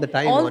almost all the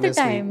time. All the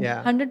Honestly, time,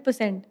 yeah,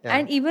 100%. yeah.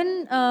 And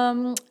even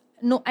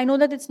no, I know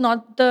that it's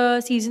not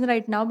the season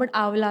right now, but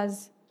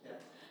avlas,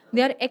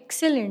 they are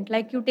excellent.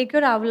 Like you take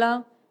your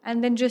avla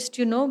and then just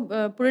put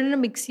it in a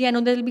mixie. I know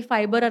there'll be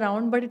fiber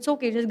around, but it's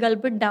okay. Just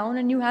gulp it down,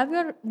 and you have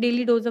your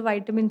daily dose of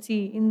vitamin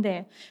C in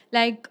there.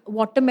 Like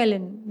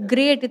watermelon,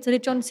 great. It's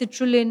rich on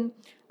citrulline.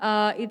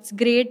 It's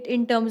great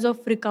in terms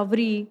of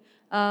recovery.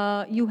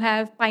 You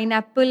have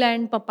pineapple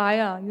and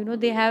papaya.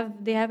 They have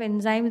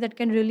enzymes that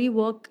can really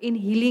work in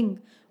healing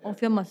of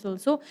your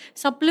muscles. So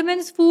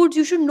supplements, foods,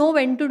 you should know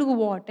when to do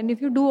what, and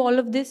if you do all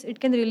of this,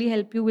 it can really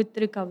help you with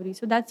recovery.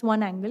 So that's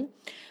one angle.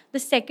 The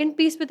second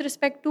piece with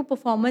respect to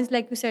performance,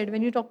 like you said,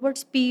 when you talk about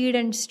speed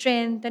and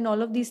strength and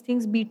all of these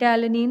things, beta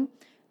alanine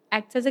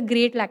acts as a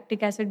great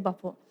lactic acid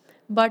buffer.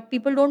 But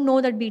people don't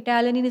know that beta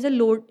alanine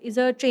is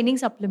a training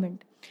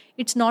supplement.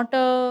 It's not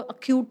a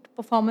acute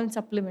performance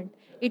supplement.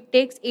 It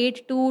takes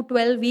 8 to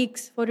 12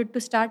 weeks for it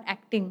to start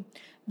acting,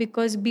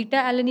 because beta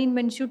alanine,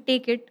 once you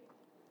take it,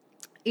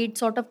 it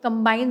sort of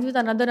combines with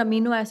another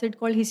amino acid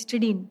called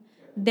histidine.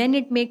 Then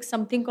it makes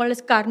something called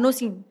as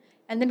carnosine.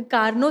 And then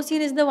carnosine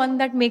is the one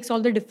that makes all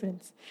the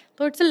difference.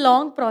 So it's a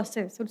long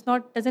process. So it's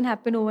not doesn't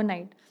happen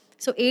overnight.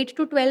 So 8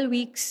 to 12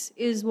 weeks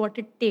is what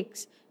it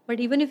takes. But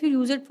even if you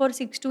use it for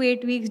 6 to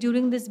 8 weeks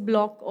during this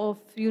block of,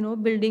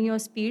 building your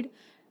speed,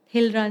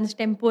 hill runs,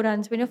 tempo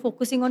runs, when you're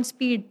focusing on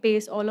speed,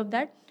 pace, all of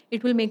that,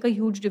 it will make a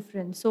huge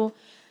difference. So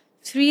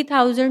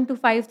 3000 to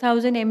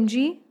 5000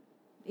 mg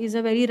is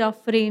a very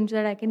rough range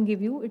that I can give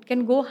you. It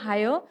can go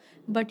higher,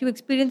 but you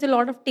experience a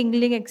lot of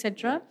tingling,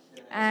 etc.,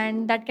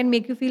 and that can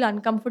make you feel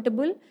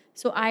uncomfortable.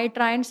 So I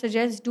try and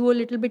suggest do a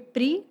little bit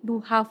pre, do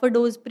half a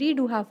dose pre,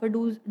 do half a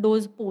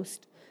dose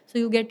post. So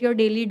you get your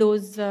daily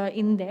dose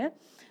in there,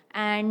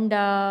 and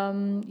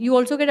you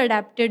also get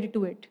adapted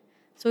to it.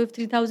 So if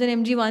 3000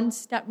 mg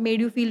once that made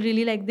you feel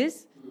really like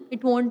this,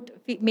 it won't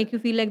make you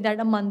feel like that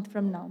a month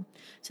from now.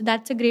 So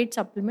that's a great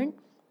supplement.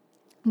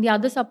 The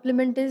other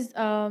supplement is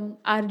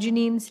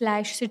arginine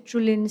slash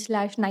citrulline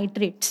slash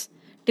nitrates,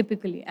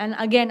 typically. And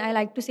again, I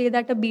like to say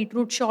that a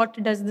beetroot shot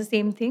does the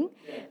same thing,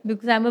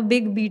 because I'm a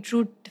big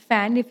beetroot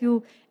fan. If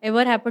you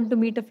ever happen to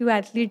meet a few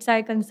athletes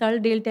I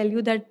consult, they'll tell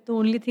you that the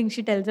only thing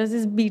she tells us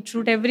is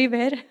beetroot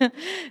everywhere.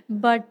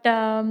 But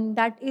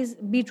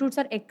beetroots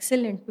are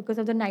excellent because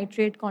of the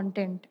nitrate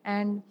content.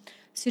 And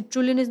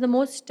citrulline is the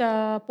most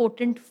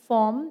potent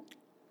form,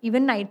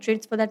 even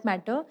nitrates for that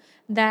matter,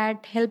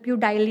 that help you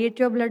dilate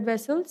your blood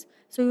vessels.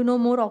 So,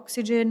 more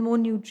oxygen, more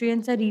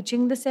nutrients are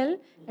reaching the cell,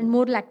 and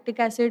more lactic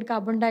acid,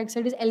 carbon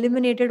dioxide is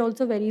eliminated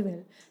also very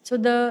well. So,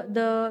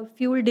 the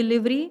fuel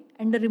delivery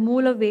and the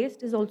removal of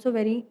waste is also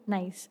very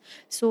nice.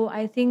 So,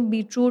 I think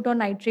beetroot or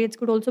nitrates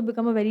could also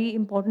become a very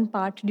important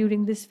part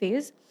during this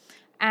phase.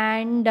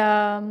 And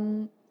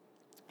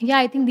yeah,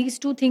 I think these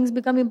two things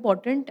become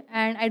important.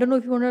 And I don't know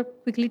if you want to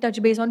quickly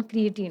touch base on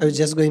creatine. I was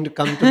just going to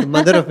come to the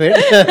mother of it.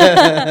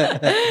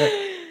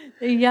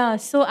 Yeah,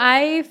 so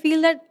I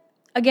feel that,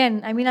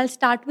 again, I mean, I'll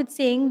start with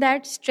saying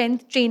that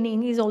strength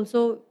training is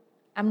also,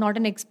 I'm not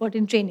an expert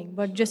in training,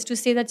 but just to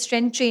say that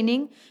strength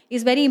training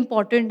is very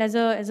important as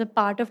a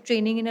part of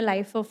training in a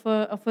life of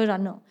a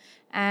runner.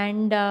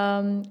 And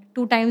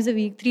 2 times a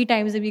week, 3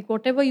 times a week,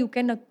 whatever you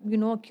can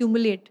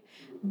accumulate.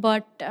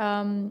 But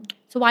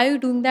so why are you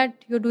doing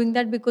that? You're doing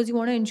that because you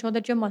want to ensure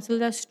that your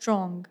muscles are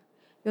strong,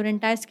 your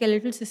entire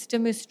skeletal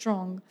system is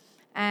strong,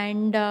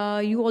 and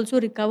you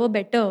also recover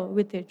better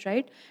with it,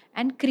 right?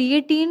 And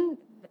creatine,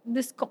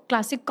 this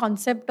classic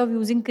concept of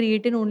using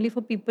creatine only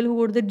for people who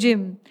go to the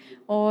gym,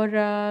 or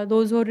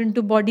those who are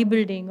into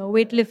bodybuilding or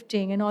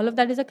weightlifting and all of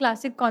that, is a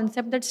classic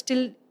concept that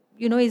still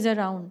is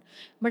around.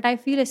 But I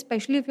feel,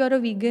 especially if you're a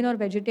vegan or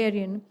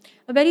vegetarian,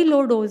 a very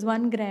low dose,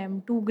 1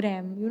 gram, 2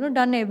 gram,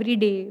 done every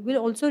day, will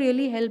also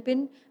really help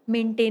in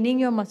maintaining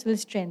your muscle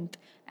strength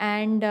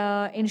and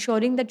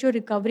ensuring that you're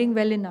recovering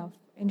well enough,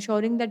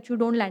 ensuring that you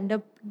don't land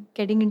up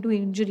getting into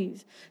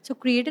injuries. So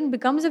creatine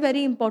becomes a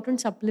very important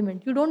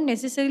supplement. You don't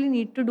necessarily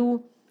need to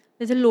do,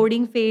 there's a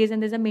loading phase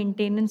and there's a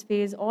maintenance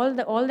phase, all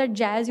that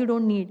jazz you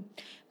don't need.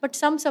 But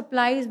some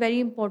supply is very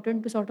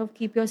important to sort of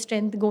keep your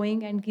strength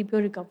going and keep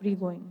your recovery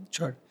going.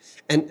 Sure.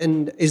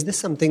 And is this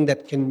something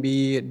that can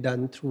be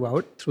done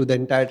through the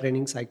entire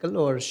training cycle,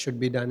 or should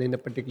be done in a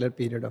particular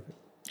period of it?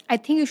 I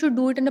think you should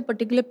do it in a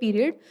particular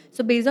period.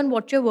 So, based on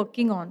what you're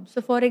working on.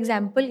 So, for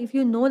example, if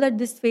you know that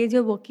this phase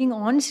you're working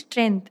on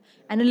strength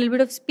and a little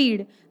bit of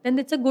speed, then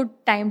it's a good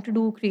time to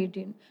do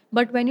creatine.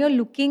 But when you're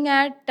looking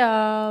at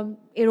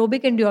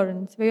aerobic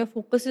endurance, where your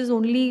focus is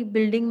only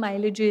building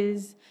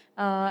mileages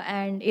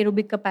and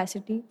aerobic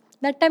capacity,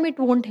 that time it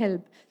won't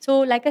help.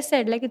 So, like I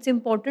said, like it's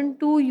important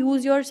to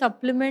use your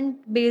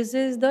supplement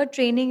basis the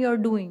training you're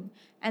doing,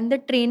 and the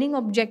training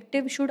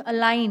objective should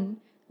align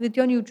with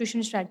your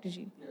nutrition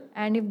strategy.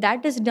 And if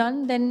that is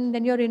done,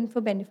 then you're in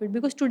for benefit,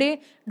 because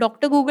today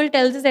Dr. Google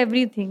tells us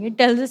everything. It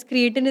tells us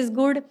creatine is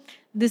good,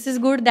 this is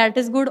good, that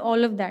is good,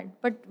 all of that.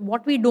 But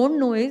what we don't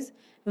know is,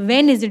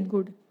 when is it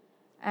good,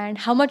 and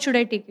how much should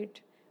I take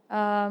it,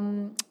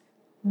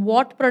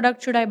 what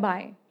product should I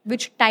buy,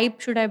 which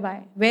type should I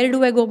buy, where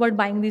do I go about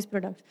buying these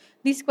products.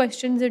 These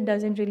questions it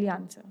doesn't really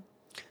answer.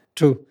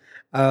 True.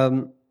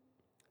 Um,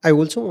 I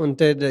also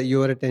wanted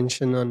your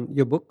attention on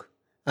your book,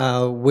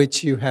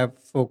 which you have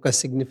focused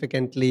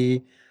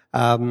significantly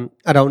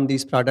around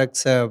these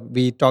products.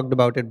 We talked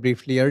about it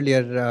briefly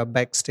earlier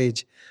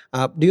backstage.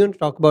 Do you want to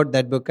talk about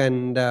that book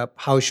and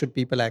how should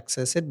people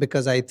access it?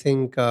 Because I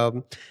think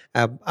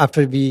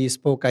after we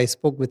spoke, I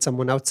spoke with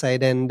someone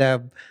outside, and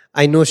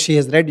I know she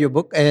has read your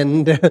book,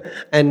 and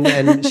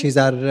and she's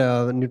our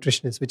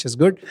nutritionist, which is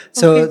good.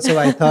 So Okay. so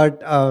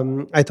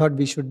I thought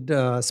we should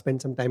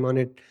spend some time on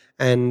it,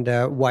 and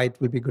why it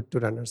will be good to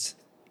runners.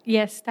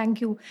 Yes,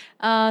 thank you.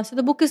 So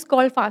the book is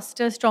called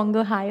Faster,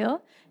 Stronger, Higher,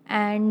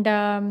 and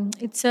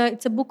it's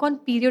a book on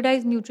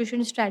periodized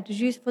nutrition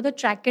strategies for the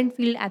track and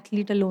field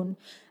athlete alone.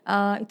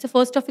 It's a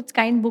first of its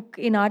kind book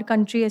in our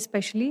country,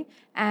 especially,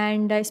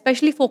 and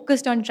especially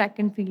focused on track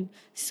and field.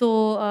 So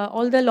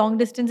all the long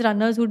distance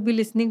runners who would be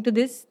listening to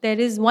this, there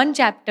is one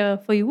chapter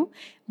for you,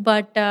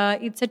 but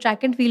it's a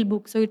track and field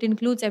book, so it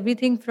includes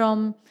everything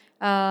from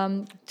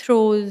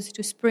throws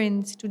to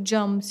sprints to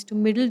jumps to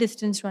middle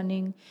distance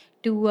running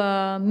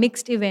to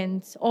mixed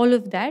events, all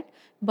of that.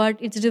 But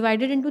it's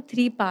divided into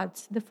three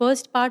parts. The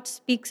first part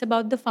speaks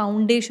about the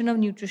foundation of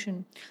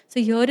nutrition. So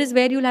here is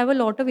where you'll have a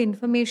lot of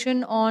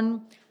information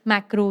on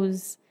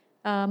macros,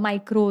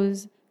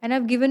 micros, and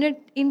I've given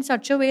it in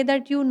such a way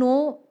that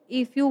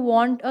if you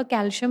want a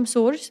calcium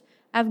source,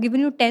 I've given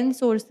you 10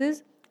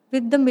 sources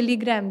with the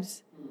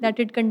milligrams that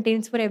it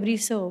contains for every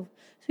serve.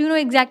 So you know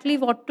exactly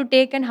what to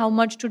take and how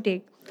much to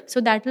take. So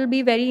that will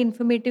be very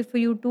informative for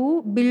you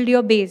to build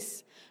your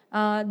base.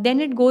 Then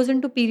it goes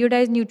into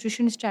periodized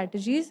nutrition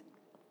strategies,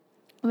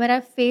 where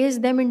I've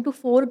phased them into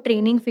 4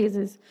 training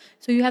phases.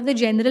 So you have the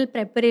general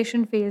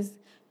preparation phase,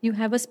 you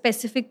have a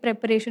specific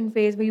preparation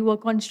phase where you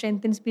work on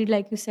strength and speed,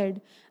 like you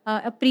said,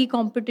 a pre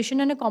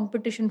competition and a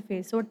competition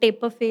phase. So a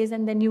taper phase,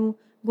 and then you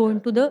go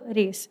into the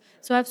race.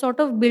 So I've sort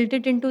of built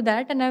it into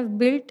that, and I've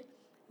built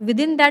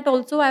within that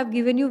also, I've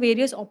given you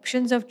various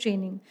options of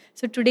training.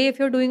 So today, if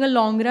you're doing a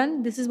long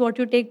run, this is what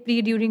you take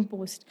pre, during,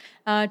 post.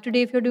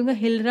 Today, if you're doing a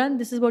hill run,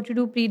 this is what you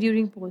do pre,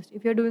 during, post.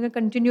 If you're doing a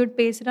continued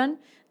pace run,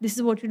 this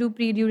is what you do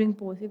pre, during,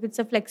 post. If it's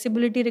a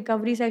flexibility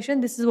recovery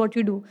session, this is what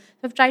you do.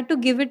 So I've tried to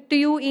give it to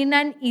you in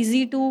an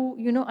easy to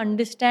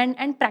understand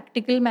and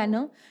practical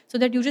manner, so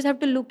that you just have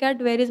to look at,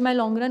 where is my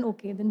long run,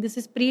 okay, then this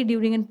is pre,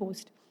 during, and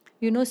post.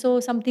 So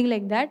something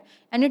like that.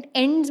 And it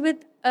ends with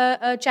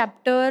a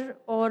chapter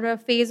or a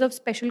phase of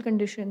special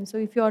conditions. So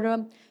if you're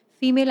a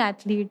female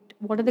athlete,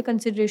 what are the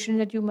considerations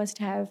that you must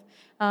have?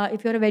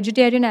 If you're a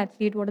vegetarian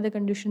athlete, what are the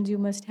conditions you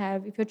must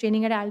have? If you're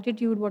training at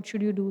altitude, what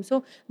should you do?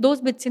 So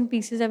those bits and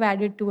pieces I've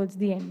added towards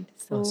the end.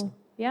 So Awesome.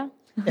 yeah.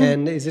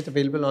 And is it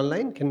available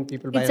online? Can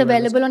people buy It's on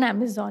Amazon? available on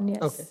Amazon,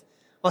 yes. Okay.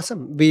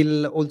 Awesome.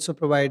 We'll also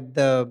provide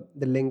the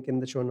link in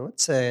the show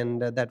notes,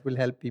 and that will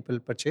help people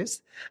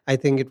purchase. I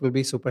think it will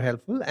be super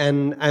helpful,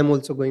 and I'm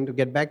also going to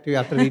get back to you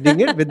after reading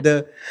it with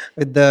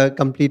the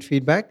complete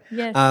feedback.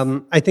 Yes.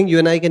 I think you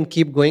and I can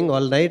keep going all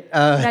night.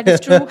 That is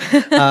true.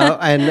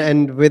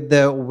 And with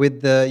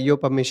the your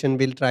permission,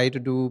 we'll try to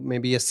do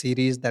maybe a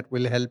series that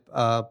will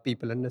help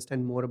people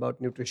understand more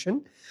about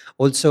nutrition.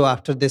 Also,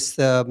 after this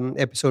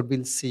episode,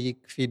 we'll seek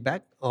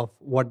feedback of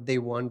what they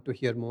want to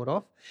hear more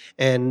of,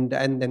 and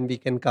then we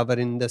can cover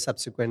in the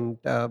subsequent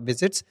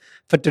visits.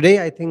 For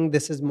today, I think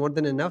this is more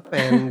than enough,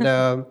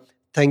 and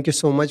thank you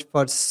so much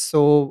for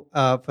so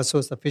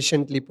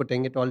sufficiently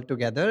putting it all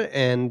together,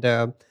 and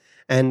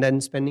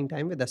spending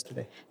time with us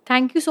today.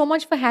 Thank you so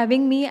much for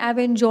having me. I've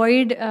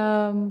enjoyed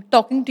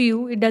talking to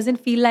you. It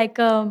doesn't feel like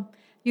a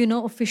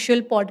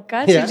official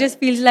podcast. Yeah. It just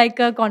feels like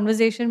a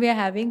conversation we are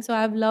having. So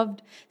I've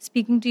loved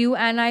speaking to you,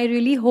 and I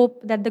really hope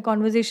that the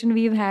conversation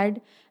we've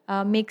had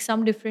makes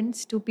some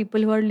difference to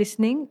people who are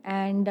listening.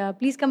 And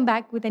please come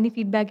back with any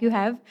feedback you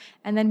have,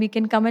 and then we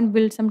can come and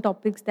build some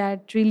topics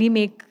that really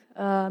make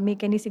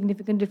any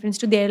significant difference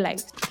to their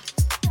lives.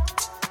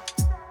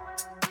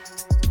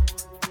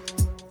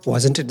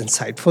 Wasn't it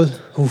insightful?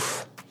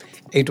 Oof.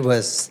 It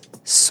was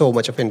so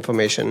much of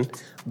information,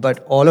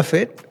 but all of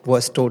it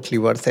was totally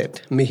worth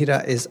it.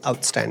 Mihira is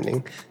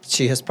outstanding.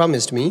 She has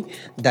promised me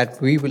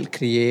that we will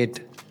create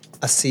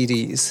a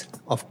series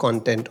of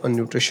content on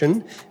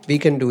nutrition. We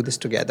can do this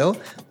together,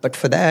 but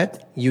for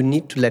that, you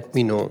need to let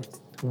me know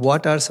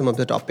what are some of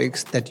the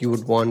topics that you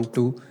would want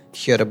to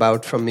hear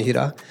about from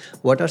Mihira.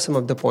 What are some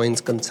of the points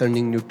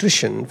concerning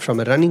nutrition from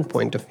a running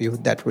point of view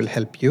that will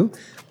help you?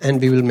 And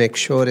we will make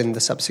sure in the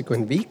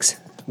subsequent weeks,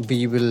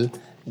 we will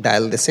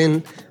dial this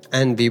in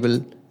and we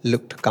will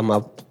look to come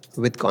up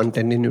with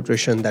content in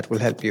nutrition that will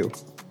help you.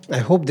 I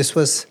hope this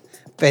was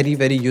very,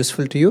 very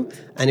useful to you.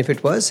 And if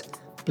it was,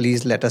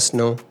 please let us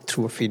know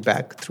through a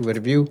feedback, through a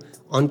review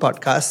on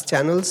podcast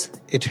channels.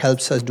 It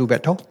helps us do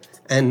better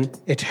and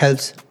it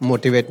helps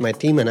motivate my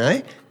team and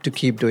I to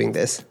keep doing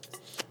this.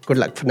 Good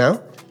luck for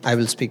now. I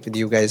will speak with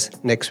you guys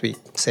next week,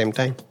 same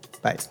time.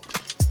 Bye.